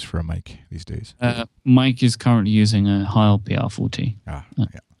Mike use for a mic these days? Mike is currently using a Heil PR40. Yeah.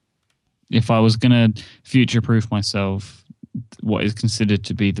 If I was going to future-proof myself, what is considered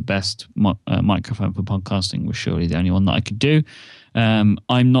to be the best microphone for podcasting was surely the only one that I could do.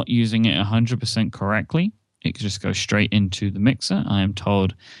 I'm not using it 100% correctly. It just goes straight into the mixer. I am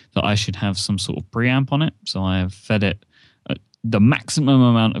told that I should have some sort of preamp on it, so I have fed it the maximum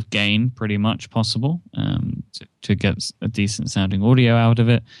amount of gain pretty much possible to get a decent sounding audio out of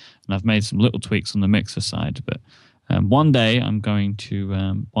it. And I've made some little tweaks on the mixer side, but one day I'm going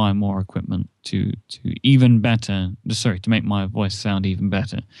to buy more equipment to make my voice sound even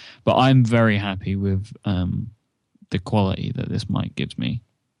better. But I'm very happy with the quality that this mic gives me.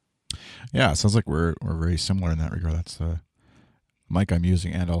 Yeah, it sounds like we're very similar in that regard. That's the mic I'm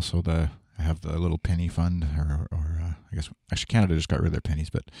using, and also I have the little penny fund, or I guess actually Canada just got rid of their pennies,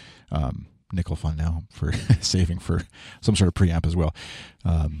 but nickel fund now for saving for some sort of preamp as well.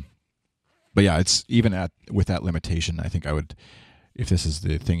 But yeah, it's even with that limitation, I think I would, if this is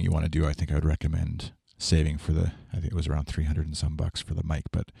the thing you want to do, I think I would recommend saving for I think it was around $300 and some for the mic,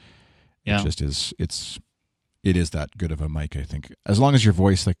 but yeah. It just it is that good of a mic, I think, as long as your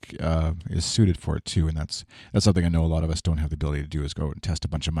voice is suited for it too. And that's something I know a lot of us don't have the ability to do, is go out and test a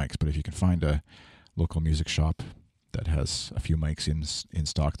bunch of mics. But if you can find a local music shop that has a few mics in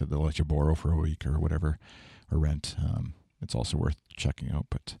stock that they'll let you borrow for a week or whatever, or rent, it's also worth checking out.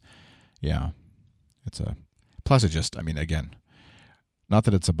 But yeah, plus it just, I mean, again, not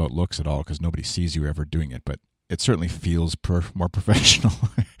that it's about looks at all, because nobody sees you ever doing it, but it certainly feels more professional.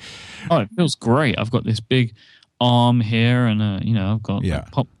 Oh, it feels great. I've got this big arm here, and I've got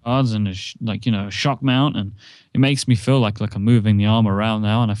pop guards and a shock mount, and it makes me feel like I'm moving the arm around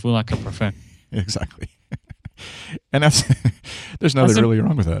now, and I feel like a professional. Exactly. And there's nothing really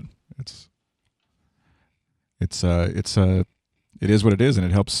wrong with that. It is what it is, and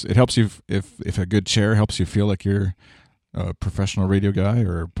it helps you if a good chair helps you feel like you're a professional radio guy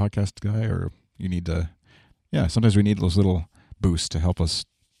or podcast guy, or you need to. Yeah, sometimes we need those little boosts to help us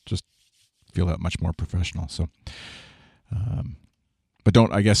just feel that much more professional. So, but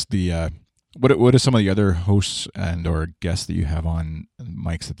I guess what are some of the other hosts and or guests that you have on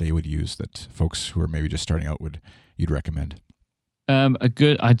mics that they would use, that folks who are maybe just starting out you'd recommend?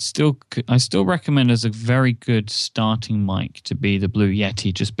 I still recommend as a very good starting mic to be the Blue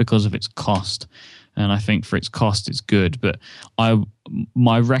Yeti, just because of its cost. And I think for its cost, it's good. But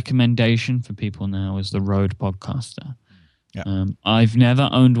my recommendation for people now is the Rode Podcaster. Yeah. I've never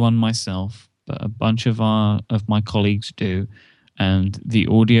owned one myself, but a bunch of my colleagues do, and the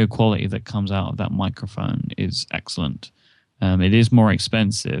audio quality that comes out of that microphone is excellent. It is more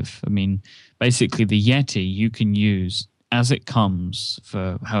expensive. I mean, basically, the Yeti you can use as it comes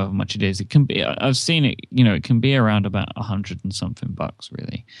for however much it is. It can be. I've seen it. It can be around about $100 and something bucks,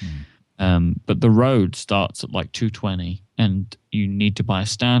 really. But the Rode starts at like $220, and you need to buy a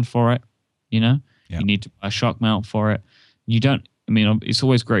stand for it. You need to buy a shock mount for it. You don't. I mean, it's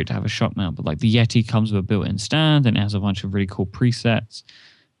always great to have a shock mount, but like the Yeti comes with a built-in stand, and it has a bunch of really cool presets.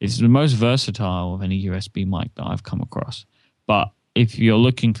 It's the most versatile of any USB mic that I've come across. But if you're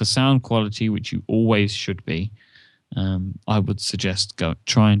looking for sound quality, which you always should be, I would suggest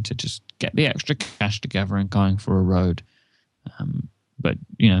trying to just get the extra cash together and going for a Rode. But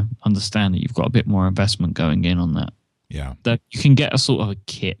understand that you've got a bit more investment going in on that. Yeah, that you can get a sort of a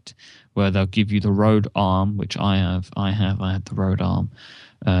kit where they'll give you the Rode arm, which I have. I had the Rode arm,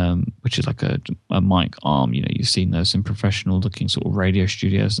 which is like a mic arm. You've seen those in professional looking sort of radio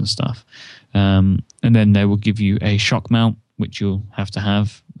studios and stuff. And then they will give you a shock mount, which you'll have to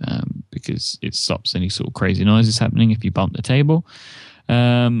have because it stops any sort of crazy noises happening if you bump the table.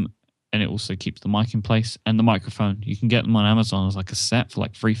 And it also keeps the mic in place. And the microphone, you can get them on Amazon as like a set for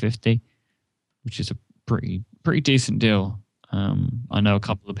like $350, which is a pretty decent deal. I know a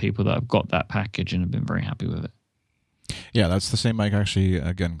couple of people that have got that package and have been very happy with it. Yeah, that's the same mic. Actually,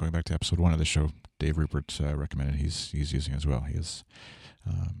 again, going back to episode 1 of the show, Dave Rupert recommended he's using as well. He is,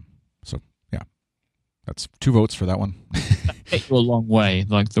 so yeah, that's 2 votes for that one. Get you a long way.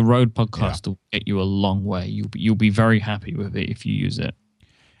 Like the Rode podcast will get you a long way. You'll be very happy with it if you use it.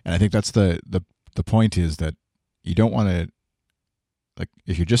 And I think that's the point is that you don't want to, like,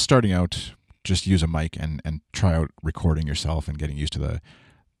 if you're just starting out, just use a mic and try out recording yourself and getting used to the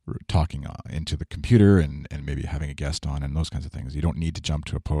talking into the computer and maybe having a guest on and those kinds of things. You don't need to jump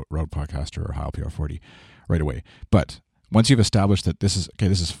to a Rode Podcaster or Heil PR40 right away. But once you've established that this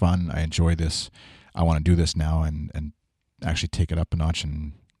is fun, I enjoy this, I want to do this now and actually take it up a notch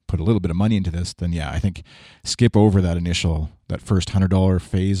and put a little bit of money into this, then I think skip over that first $100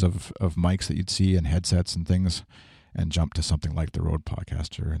 phase of mics that you'd see and headsets and things, and jump to something like the Rode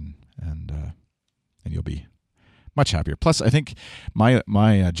Podcaster, and you'll be much happier. Plus, I think my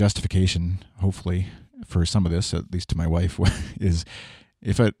justification, hopefully, for some of this, at least to my wife, is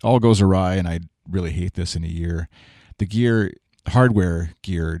if it all goes awry and I really hate this in a year, the hardware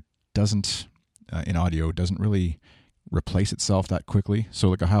gear doesn't in audio doesn't really replace itself that quickly. So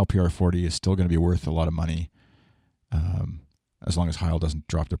like a Heil PR40 is still going to be worth a lot of money, as long as Heil doesn't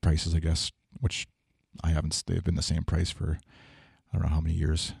drop their prices, I guess, which I haven't. They've been the same price for I don't know how many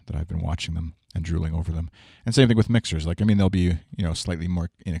years that I've been watching them and drooling over them. And same thing with mixers. Like, I mean, there'll be slightly more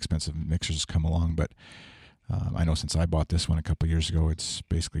inexpensive mixers come along, but I know since I bought this one a couple of years ago, it's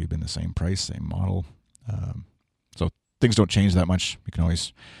basically been the same price, same model. So things don't change that much. You can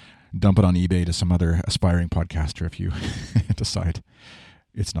always dump it on eBay to some other aspiring podcaster if you decide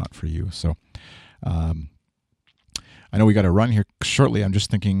it's not for you. So I know we got to run here shortly. I'm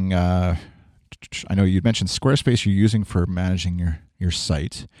just thinking, I know you mentioned Squarespace you're using for managing your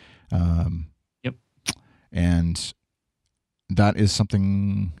site. Yep. And that is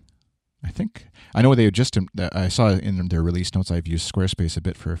something I know I saw in their release notes, I've used Squarespace a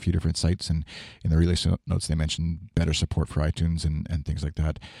bit for a few different sites, and in the release notes they mentioned better support for iTunes and things like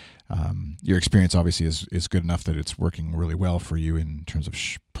that. Your experience obviously is good enough that it's working really well for you in terms of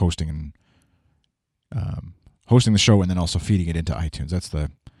posting and hosting the show and then also feeding it into iTunes. That's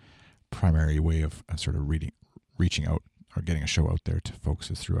the primary way of sort of reaching out or getting a show out there to folks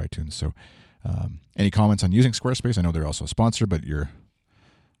is through iTunes. So any comments on using Squarespace? I know they're also a sponsor, but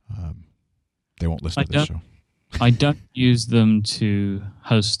they won't listen to this show. I don't use them to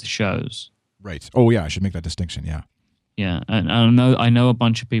host the shows. Right. Oh, yeah. I should make that distinction. Yeah. Yeah, and I know a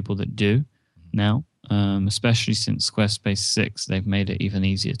bunch of people that do now, especially since Squarespace 6. They've made it even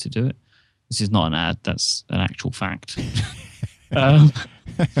easier to do it. This is not an ad; that's an actual fact. But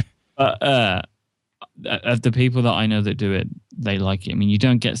of the people that I know that do it, they like it. I mean, you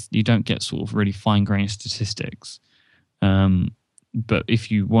don't get sort of really fine-grained statistics. But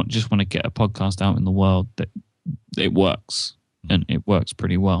if you just want to get a podcast out in the world, that it works, and it works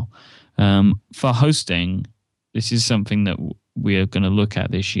pretty well. For hosting, this is something that we are going to look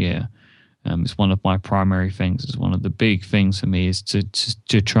at this year. It's one of my primary things. It's one of the big things for me is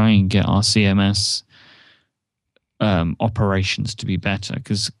to try and get our CMS operations to be better,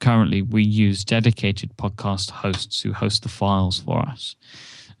 because currently we use dedicated podcast hosts who host the files for us.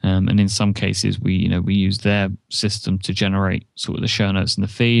 And in some cases, we use their system to generate sort of the show notes and the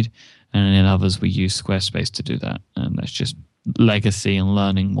feed, and in others we use Squarespace to do that. And that's just legacy and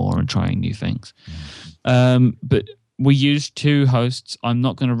learning more and trying new things. But we use 2 hosts. I'm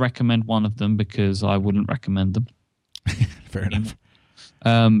not going to recommend one of them because I wouldn't recommend them. Fair enough.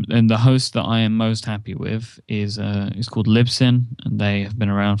 And the host that I am most happy with is called Libsyn, and they have been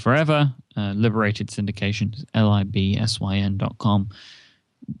around forever. Liberated Syndication, libsyn.com.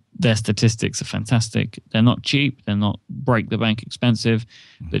 Their statistics are fantastic. They're not cheap. They're not break the bank expensive.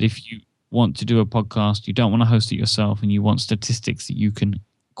 But if you want to do a podcast, you don't want to host it yourself, and you want statistics that you can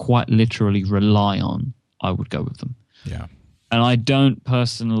quite literally rely on, I would go with them. Yeah. And I don't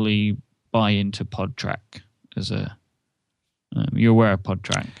personally buy into PodTrack as a... you're aware of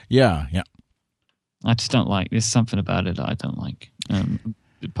PodTrack? Yeah. I just don't like... There's something about it that I don't like.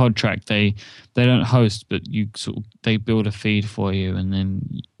 PodTrack, they don't host, but they build a feed for you, and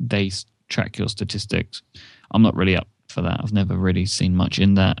then they track your statistics. I'm not really up for that. I've never really seen much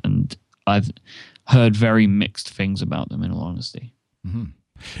in that, and I've heard very mixed things about them, in all honesty. Mm-hmm.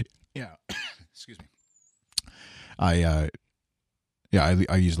 Yeah. Excuse me. I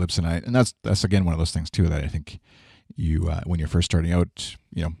use Libsyn, and that's again one of those things too that I think you when you're first starting out,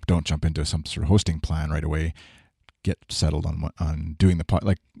 don't jump into some sort of hosting plan right away. Get settled on doing the pod.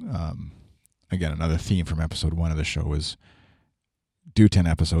 Like again, another theme from episode 1 of the show is do 10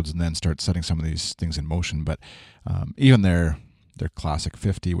 episodes and then start setting some of these things in motion. But even their classic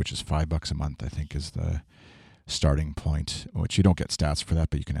 50, which is $5 a month, I think is the starting point. Which you don't get stats for that,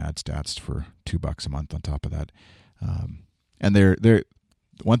 but you can add stats for $2 a month on top of that. And they're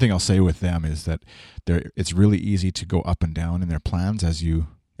one thing I'll say with them is that it's really easy to go up and down in their plans as you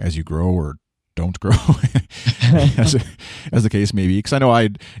grow or don't grow, as the case may be. Because I know I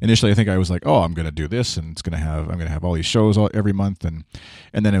think I was like, oh, I'm going to do this, and I'm going to have all these shows every month, and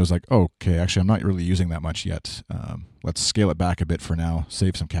then it was like, oh, okay, actually, I'm not really using that much yet. Let's scale it back a bit for now,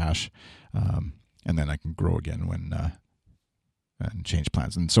 save some cash, and then I can grow again when. And change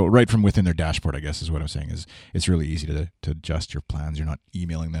plans. And so right from within their dashboard, I guess is what I'm saying, is it's really easy to adjust your plans. You're not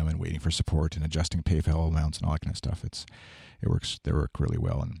emailing them and waiting for support and adjusting PayPal amounts and all that kind of stuff. They work really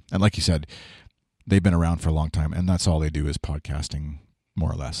well. And like you said, they've been around for a long time, and that's all they do is podcasting,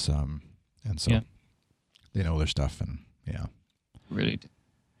 more or less. And so they know their stuff, and yeah. Really.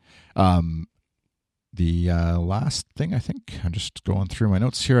 The last thing, I think, I'm just going through my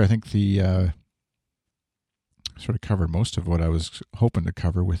notes here. I think the sort of covered most of what I was hoping to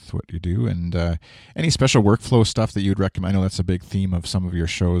cover with what you do, and any special workflow stuff that you'd recommend. I know that's a big theme of some of your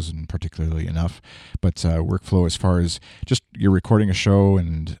shows, and particularly enough, but workflow as far as just you're recording a show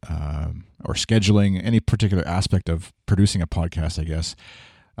and or scheduling any particular aspect of producing a podcast, I guess,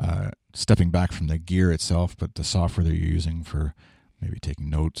 stepping back from the gear itself, but the software that you're using for maybe taking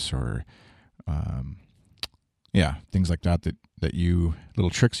notes or things like that you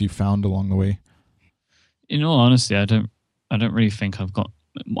little tricks you found along the way. In all honesty, I don't really think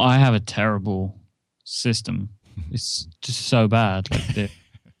I have a terrible system. It's just so bad. Like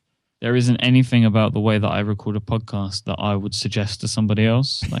there isn't anything about the way that I record a podcast that I would suggest to somebody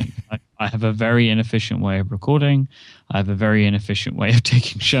else. Like I have a very inefficient way of recording. I have a very inefficient way of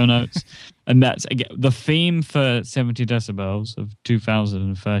taking show notes. And that's, again, the theme for 70 Decibels of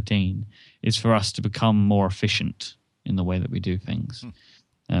 2013 is for us to become more efficient in the way that we do things.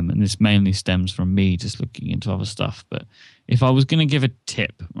 And this mainly stems from me just looking into other stuff. But if I was going to give a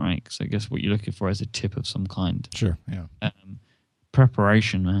tip, right, because I guess what you're looking for is a tip of some kind. Sure, yeah.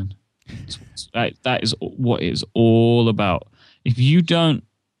 Preparation, man. That is what it's all about. If you don't,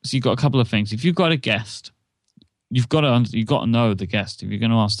 so you've got a couple of things. If you've got a guest, you've got to know the guest. If you're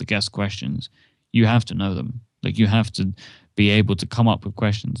going to ask the guest questions, you have to know them. Like, you have to be able to come up with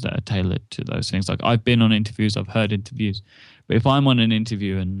questions that are tailored to those things. Like, I've been on interviews, I've heard interviews, but if I'm on an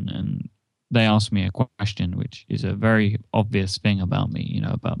interview and they ask me a question, which is a very obvious thing about me,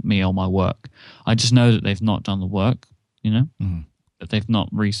 about me or my work, I just know that they've not done the work, that they've not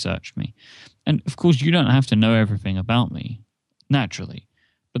researched me. And of course, you don't have to know everything about me, naturally.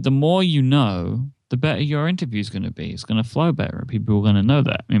 But the more you know, the better your interview is going to be. It's going to flow better. People are going to know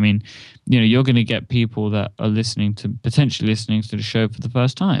that. I mean, you're going to get people that are potentially listening to the show for the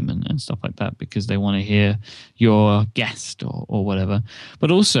first time and stuff like that, because they want to hear your guest or whatever.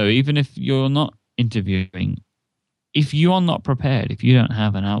 But also, even if you're not interviewing, if you are not prepared, if you don't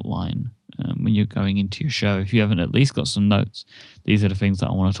have an outline when you're going into your show, if you haven't at least got some notes, these are the things that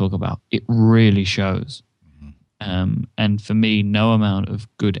I want to talk about. It really shows. And for me, no amount of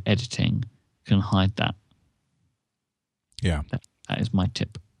good editing can hide that. Yeah. That is my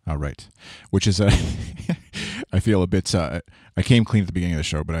tip. All right. Which is, I feel a bit, I came clean at the beginning of the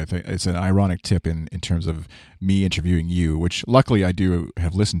show, but I think it's an ironic tip in terms of me interviewing you, which luckily I do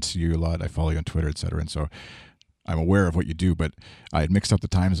have listened to you a lot. I follow you on Twitter, et cetera. And so I'm aware of what you do, but I had mixed up the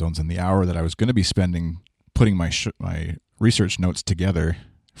time zones, and the hour that I was going to be spending putting my research notes together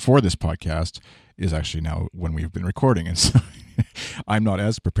for this podcast is actually now when we've been recording. And so I'm not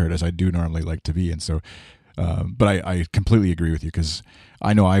as prepared as I do normally like to be. And so, but I completely agree with you, because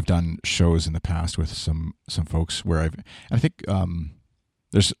I know I've done shows in the past with some folks where I think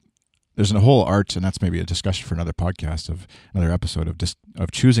there's a whole art, and that's maybe a discussion for another podcast, of another episode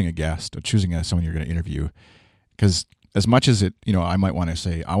of choosing a guest, of choosing someone you're going to interview. Because as much as it, I might want to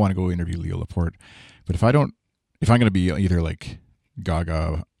say, I want to go interview Leo Laporte, but if I'm going to be either like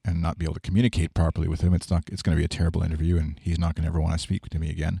gaga and not be able to communicate properly with him, it's going to be a terrible interview, and he's not going to ever want to speak to me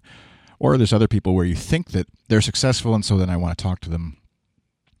again. Or there's other people where you think that they're successful, and so then I want to talk to them.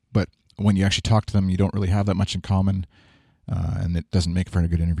 But when you actually talk to them, you don't really have that much in common, and it doesn't make for a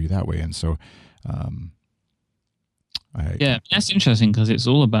good interview that way. And so, that's interesting, because it's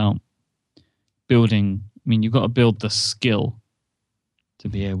all about building. I mean, you've got to build the skill to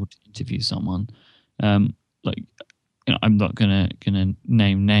be able to interview someone. Like, I'm not gonna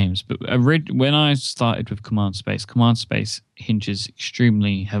name names, but when I started with Command Space hinges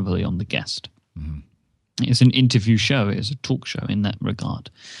extremely heavily on the guest. Mm-hmm. It's an interview show. It's a talk show in that regard.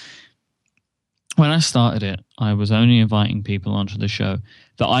 When I started it, I was only inviting people onto the show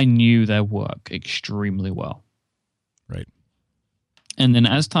that I knew their work extremely well. Right. And then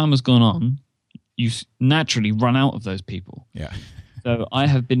as time has gone on, you naturally run out of those people. Yeah. So I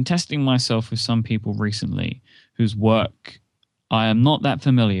have been testing myself with some people recently whose work I am not that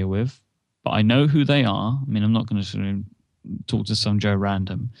familiar with, but I know who they are. I mean, I'm not going to sort of talk to some Joe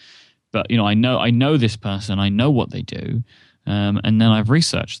random, but I know this person. I know what they do, and then I've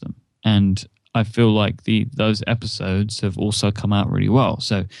researched them, and I feel like those episodes have also come out really well.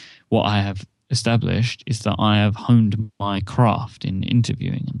 So what I have established is that I have honed my craft in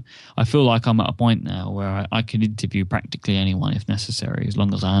interviewing, and I feel like I'm at a point now where I can interview practically anyone if necessary, as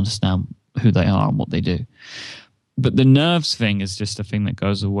long as I understand who they are and what they do. But the nerves thing is just a thing that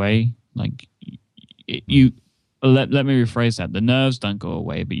goes away. Like let me rephrase that. The nerves don't go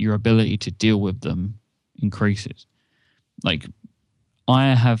away, but your ability to deal with them increases. Like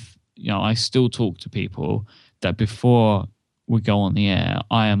I still talk to people that before we go on the air,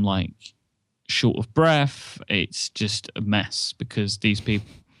 I am like short of breath. It's just a mess because these people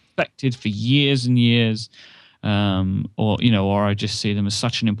affected for years and years, or I just see them as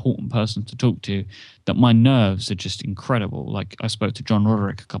such an important person to talk to that my nerves are just incredible. Like I spoke to John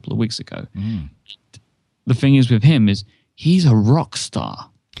Roderick a couple of weeks ago. Mm. The thing is with him is he's a rock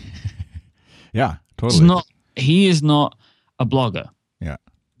star. Yeah, totally. He is not a blogger. Yeah.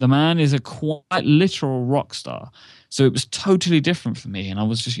 The man is a quite literal rock star. So it was totally different for me. And I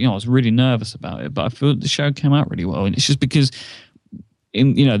was just, I was really nervous about it, but I feel the show came out really well. And it's just because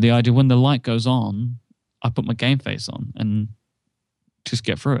the idea when the light goes on, I put my game face on and just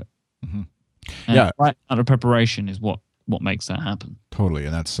get through it. Mm-hmm. Yeah. Right out of preparation is what makes that happen. Totally.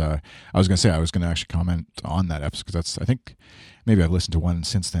 And that's, I was going to actually comment on that episode because I think maybe I've listened to one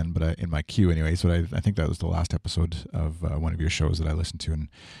since then, but in my queue anyways, but I think that was the last episode of one of your shows that I listened to. And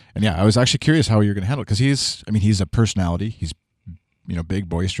yeah, I was actually curious how you're going to handle it because he's a personality. He's, big,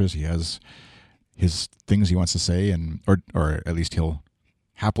 boisterous. He has his things he wants to say or at least he'll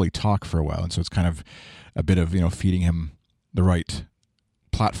happily talk for a while. And so it's kind of a bit of, feeding him the right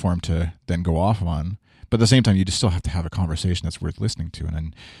platform to then go off on. But at the same time, you just still have to have a conversation that's worth listening to,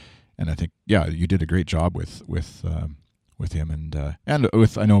 and I think you did a great job with him, and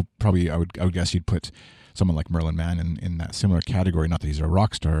with I know probably I would guess you'd put someone like Merlin Mann in that similar category. Not that he's a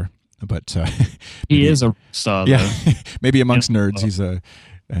rock star, but he is a rock star. Yeah, maybe amongst nerds, he's a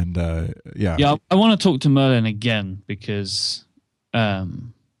yeah. Yeah, I want to talk to Merlin again because I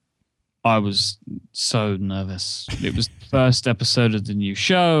was so nervous. It was the first episode of the new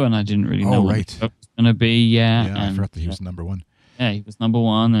show, and I didn't really know what it was going to be. Yeah, and I forgot that he was number one. Yeah, he was number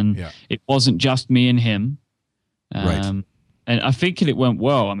one, and it wasn't just me and him. Right. And I think it went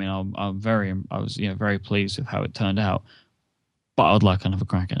well. I mean, I was very pleased with how it turned out. But I'd like another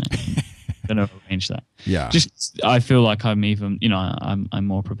crack at it. I'm going to arrange that. Yeah. Just I feel like I'm even, I'm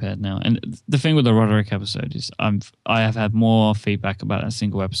more prepared now. And the thing with the Roderick episode is I have had more feedback about that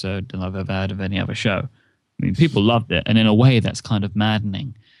single episode than I've ever had of any other show. I mean, people loved it, and in a way, that's kind of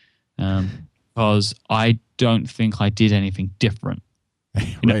maddening, because I don't think I did anything different.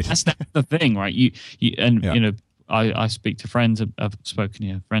 Right. That's the thing, right? I speak to friends. I've spoken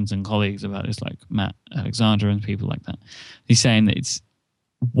to friends and colleagues about this, like Matt Alexander and people like that. He's saying that it's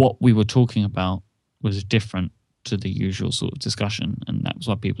what we were talking about was different to the usual sort of discussion, and that was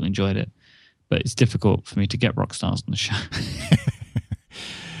why people enjoyed it. But it's difficult for me to get rock stars on the show.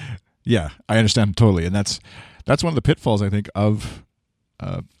 Yeah, I understand totally, and that's one of the pitfalls I think of.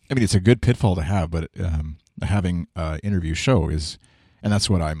 It's a good pitfall to have, but having an interview show is, and that's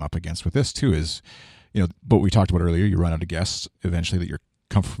what I'm up against with this too. Is what we talked about earlier. You run out of guests eventually that you're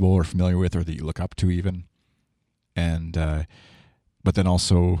comfortable or familiar with, or that you look up to even, and but then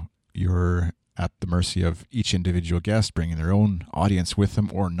also you're at the mercy of each individual guest bringing their own audience with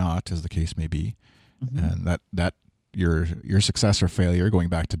them or not, as the case may be, and that your success or failure, going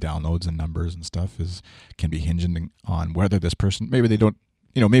back to downloads and numbers and stuff, can be hinging on whether this person, maybe they don't,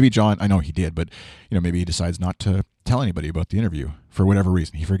 maybe John, I know he did, but maybe he decides not to tell anybody about the interview for whatever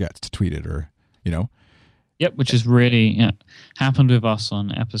reason. He forgets to tweet it, or Yep, which is really happened with us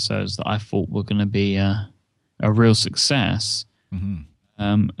on episodes that I thought were going to be a real success. Mm-hmm.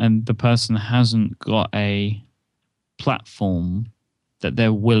 And the person hasn't got a platform that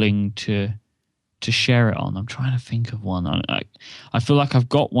they're willing to share it on. I'm trying to think of one. I feel like I've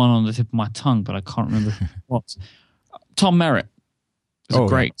got one on the tip of my tongue, but I can't remember what. Tom Merritt. as a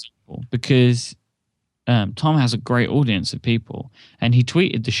great example, because Tom has a great audience of people, and he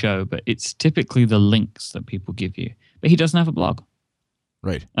tweeted the show, but it's typically the links that people give you. But he doesn't have a blog.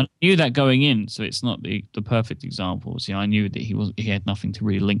 Right. And I knew that going in, so it's not the perfect example. See, I knew that he had nothing to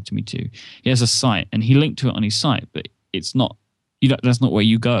really link to me to. He has a site, and he linked to it on his site, but it's not. That's not where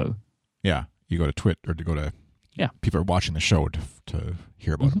you go. Yeah, you go to Twitter or to go to. Yeah. People are watching the show to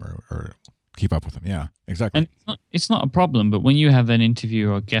hear about him or keep up with him. Yeah, exactly. And it's not a problem, but when you have an interview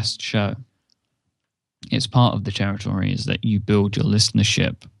or a guest show, it's part of the territory is that you build your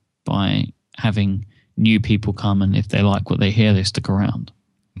listenership by having new people come, and if they like what they hear, they stick around.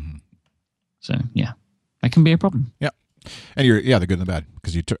 Mm-hmm. So yeah, that can be a problem. Yeah, and the good and the bad,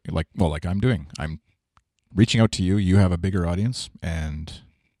 because you took like I'm doing. I'm reaching out to you. You have a bigger audience, and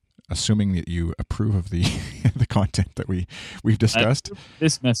assuming that you approve of the the content that we've discussed.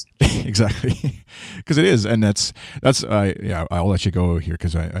 This message exactly, because it is, and that's I'll let you go here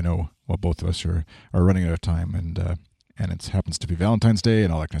because I know both of us are running out of time, and it happens to be Valentine's Day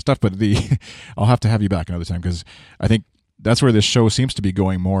and all that kind of stuff. But I'll have to have you back another time, because I think that's where this show seems to be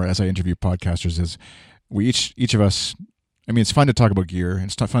going more as I interview podcasters. Is we each of us. I mean, it's fun to talk about gear, and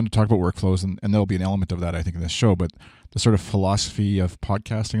it's fun to talk about workflows, and there'll be an element of that, I think, in this show. But the sort of philosophy of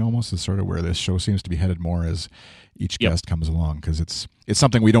podcasting almost is sort of where this show seems to be headed more as each guest comes along, because it's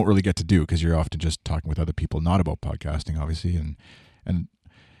something we don't really get to do, because you're often just talking with other people, not about podcasting, obviously, and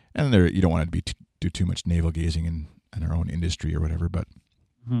there you don't want to do too much navel gazing in our own industry or whatever. But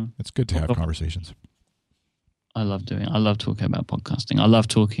it's good to have conversations. I love talking about podcasting. I love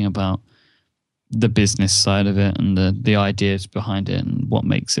talking about the business side of it and the ideas behind it and what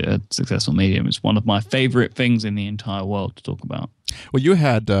makes it a successful medium. It's one of my favorite things in the entire world to talk about. Well, you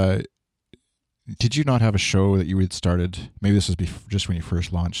had, did you not have a show that you had started? Maybe this was just when you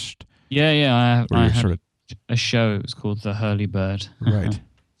first launched. Yeah. I had a show. It was called The Hurley Bird. Right.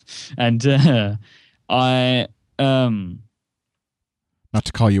 And I, not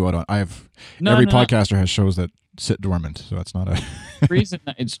to call you out on, every podcaster has shows that sit dormant, so that's not a The reason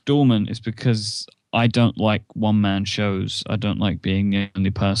that it's dormant is because I don't like one-man shows. I don't like being the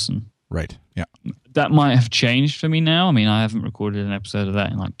only person. Right, yeah. That might have changed for me now. I mean, I haven't recorded an episode of that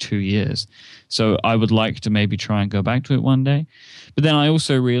in like 2 years. So I would like to maybe try and go back to it one day. But then I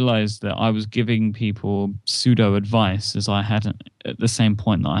also realized that I was giving people pseudo advice, as I hadn't, at the same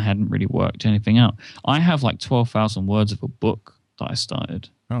point that I hadn't really worked anything out. I have like 12,000 words of a book that I started.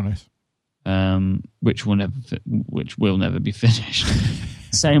 Oh, nice. Which will never be finished.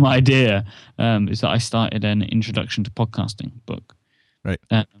 Same idea is that I started an introduction to podcasting book, right?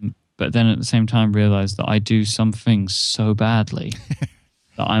 But then at the same time realized that I do some things so badly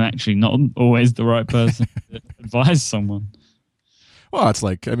that I'm actually not always the right person to advise someone. Well, it's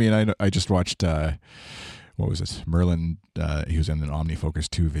like, I mean, I just watched what was it, Merlin? He was in an OmniFocus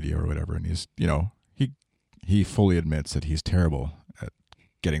 2 video or whatever, and he fully admits that he's terrible at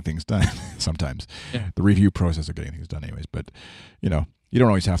getting things done sometimes. Yeah. The review process of getting things done anyways. But, you don't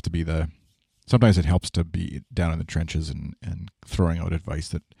always have to be sometimes it helps to be down in the trenches and throwing out advice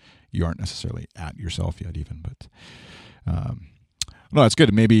that you aren't necessarily at yourself yet even. But, no, it's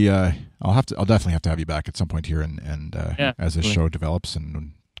good. Maybe I'll definitely have to have you back at some point here and as this show develops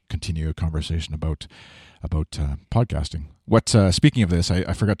and continue a conversation about podcasting. What speaking of this,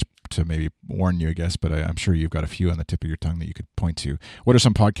 I forgot to maybe warn you, I guess, but I'm sure you've got a few on the tip of your tongue that you could point to. What are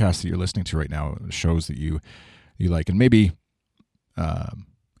some podcasts that you're listening to right now, shows that you like, and maybe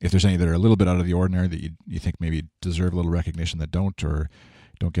if there's any that are a little bit out of the ordinary that you think maybe deserve a little recognition that don't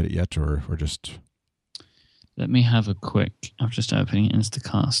get it yet, or just... Let me have a quick... I'm just opening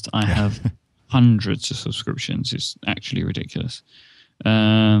Instacast. I have hundreds of subscriptions. It's actually ridiculous.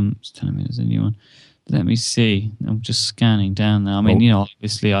 It's telling me there's a new one. Let me see. I'm just scanning down now. I mean,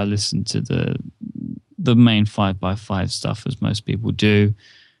 obviously I listen to the main 5x5 stuff, as most people do.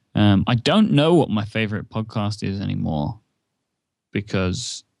 I don't know what my favorite podcast is anymore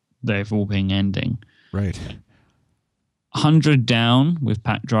because they've all been ending. Right. 100 Down with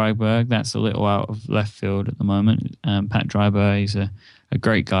Pat Dryberg. That's a little out of left field at the moment. Pat Dryberg, he's a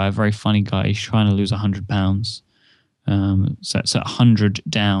great guy, a very funny guy. He's trying to lose 100 pounds. So it's at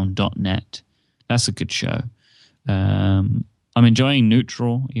 100down.net. That's a good show. I'm enjoying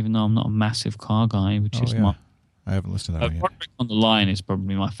Neutral, even though I'm not a massive car guy, which is my... I haven't listened to that one yet. Roderick on the Line is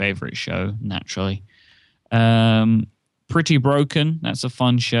probably my favorite show, naturally. Pretty Broken, that's a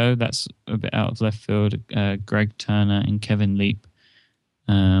fun show. That's a bit out of left field. Greg Turner and Kevin Leap.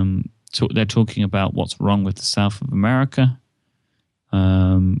 They're talking about what's wrong with the South of America.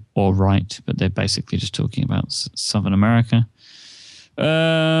 Or right, but they're basically just talking about Southern America.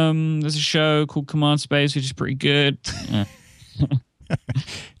 There's a show called Command Space, which is pretty good.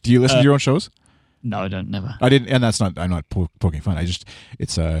 Do you listen to your own shows? No, I don't. Never. I didn't, and that's not. I'm not poking fun.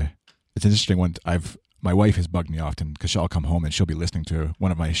 It's an interesting one. My wife has bugged me often because I'll come home and she'll be listening to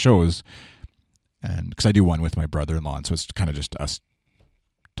one of my shows, and because I do one with my brother-in-law, and so it's kind of just us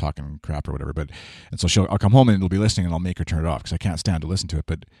talking crap or whatever. And so I'll come home and it'll be listening, and I'll make her turn it off because I can't stand to listen to it.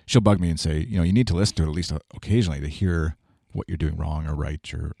 But she'll bug me and say, you need to listen to it at least occasionally to hear what you're doing wrong or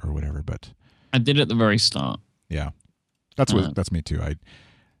right or whatever. But I did at the very start. Yeah, that's me too.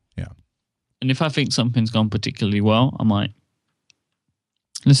 And if I think something's gone particularly well, I might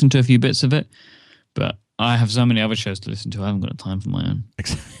listen to a few bits of it. But I have so many other shows to listen to. I haven't got time for my own.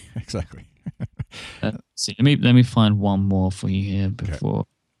 Exactly. See, let me find one more for you here before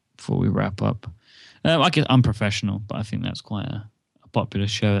we wrap up. I guess Unprofessional, but I think that's quite a popular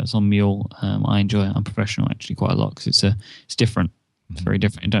show. That's on Mule. I enjoy Unprofessional actually quite a lot because it's different. It's very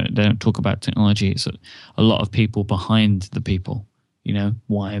different. They don't talk about technology. It's a lot of people behind the people.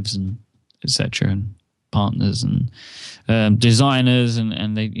 Wives and etc. and partners and designers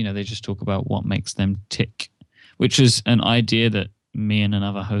and they just talk about what makes them tick, which is an idea that me and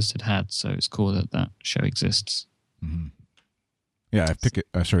another host had. So it's cool that show exists. Mm-hmm. Yeah,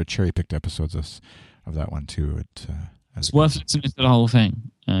 I sort of cherry-picked episodes of that one too. It's worth listening to the whole thing.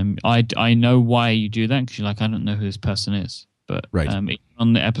 I know why you do that because you're like, I don't know who this person is. But right.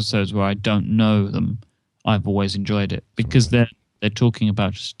 On the episodes where I don't know them, I've always enjoyed it because they're talking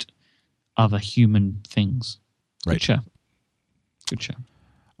about just other human things. Right. Good show.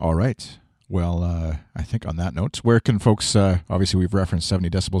 All right. Well, I think on that note, where can folks, obviously we've referenced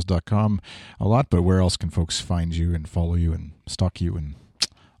 70decibels.com a lot, but where else can folks find you and follow you and stalk you? And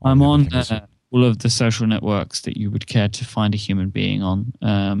I'm on all of the social networks that you would care to find a human being on.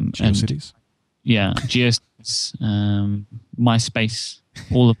 GeoCities? GeoCities, MySpace,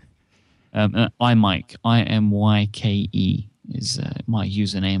 all of iMyke, IMYKE is my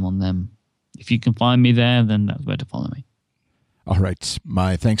username on them. If you can find me there, then that's where to follow me. All right.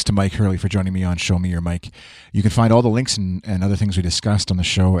 My thanks to Mike Hurley for joining me on Show Me Your Mic. You can find all the links and other things we discussed on the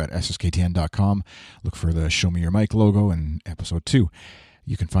show at sskTN.com. Look for the Show Me Your Mic logo in episode 2.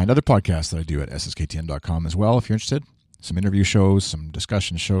 You can find other podcasts that I do at sskTN.com as well if you're interested. Some interview shows, some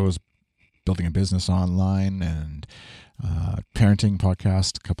discussion shows, building a business online, and parenting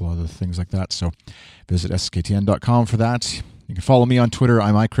podcast, a couple other things like that. So visit sskTN.com for that. You can follow me on Twitter.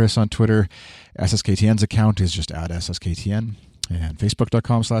 I'm iChris on Twitter. SSKTN's account is just at SSKTN. And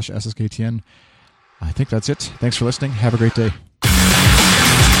Facebook.com/SSKTN. I think that's it. Thanks for listening. Have a great day.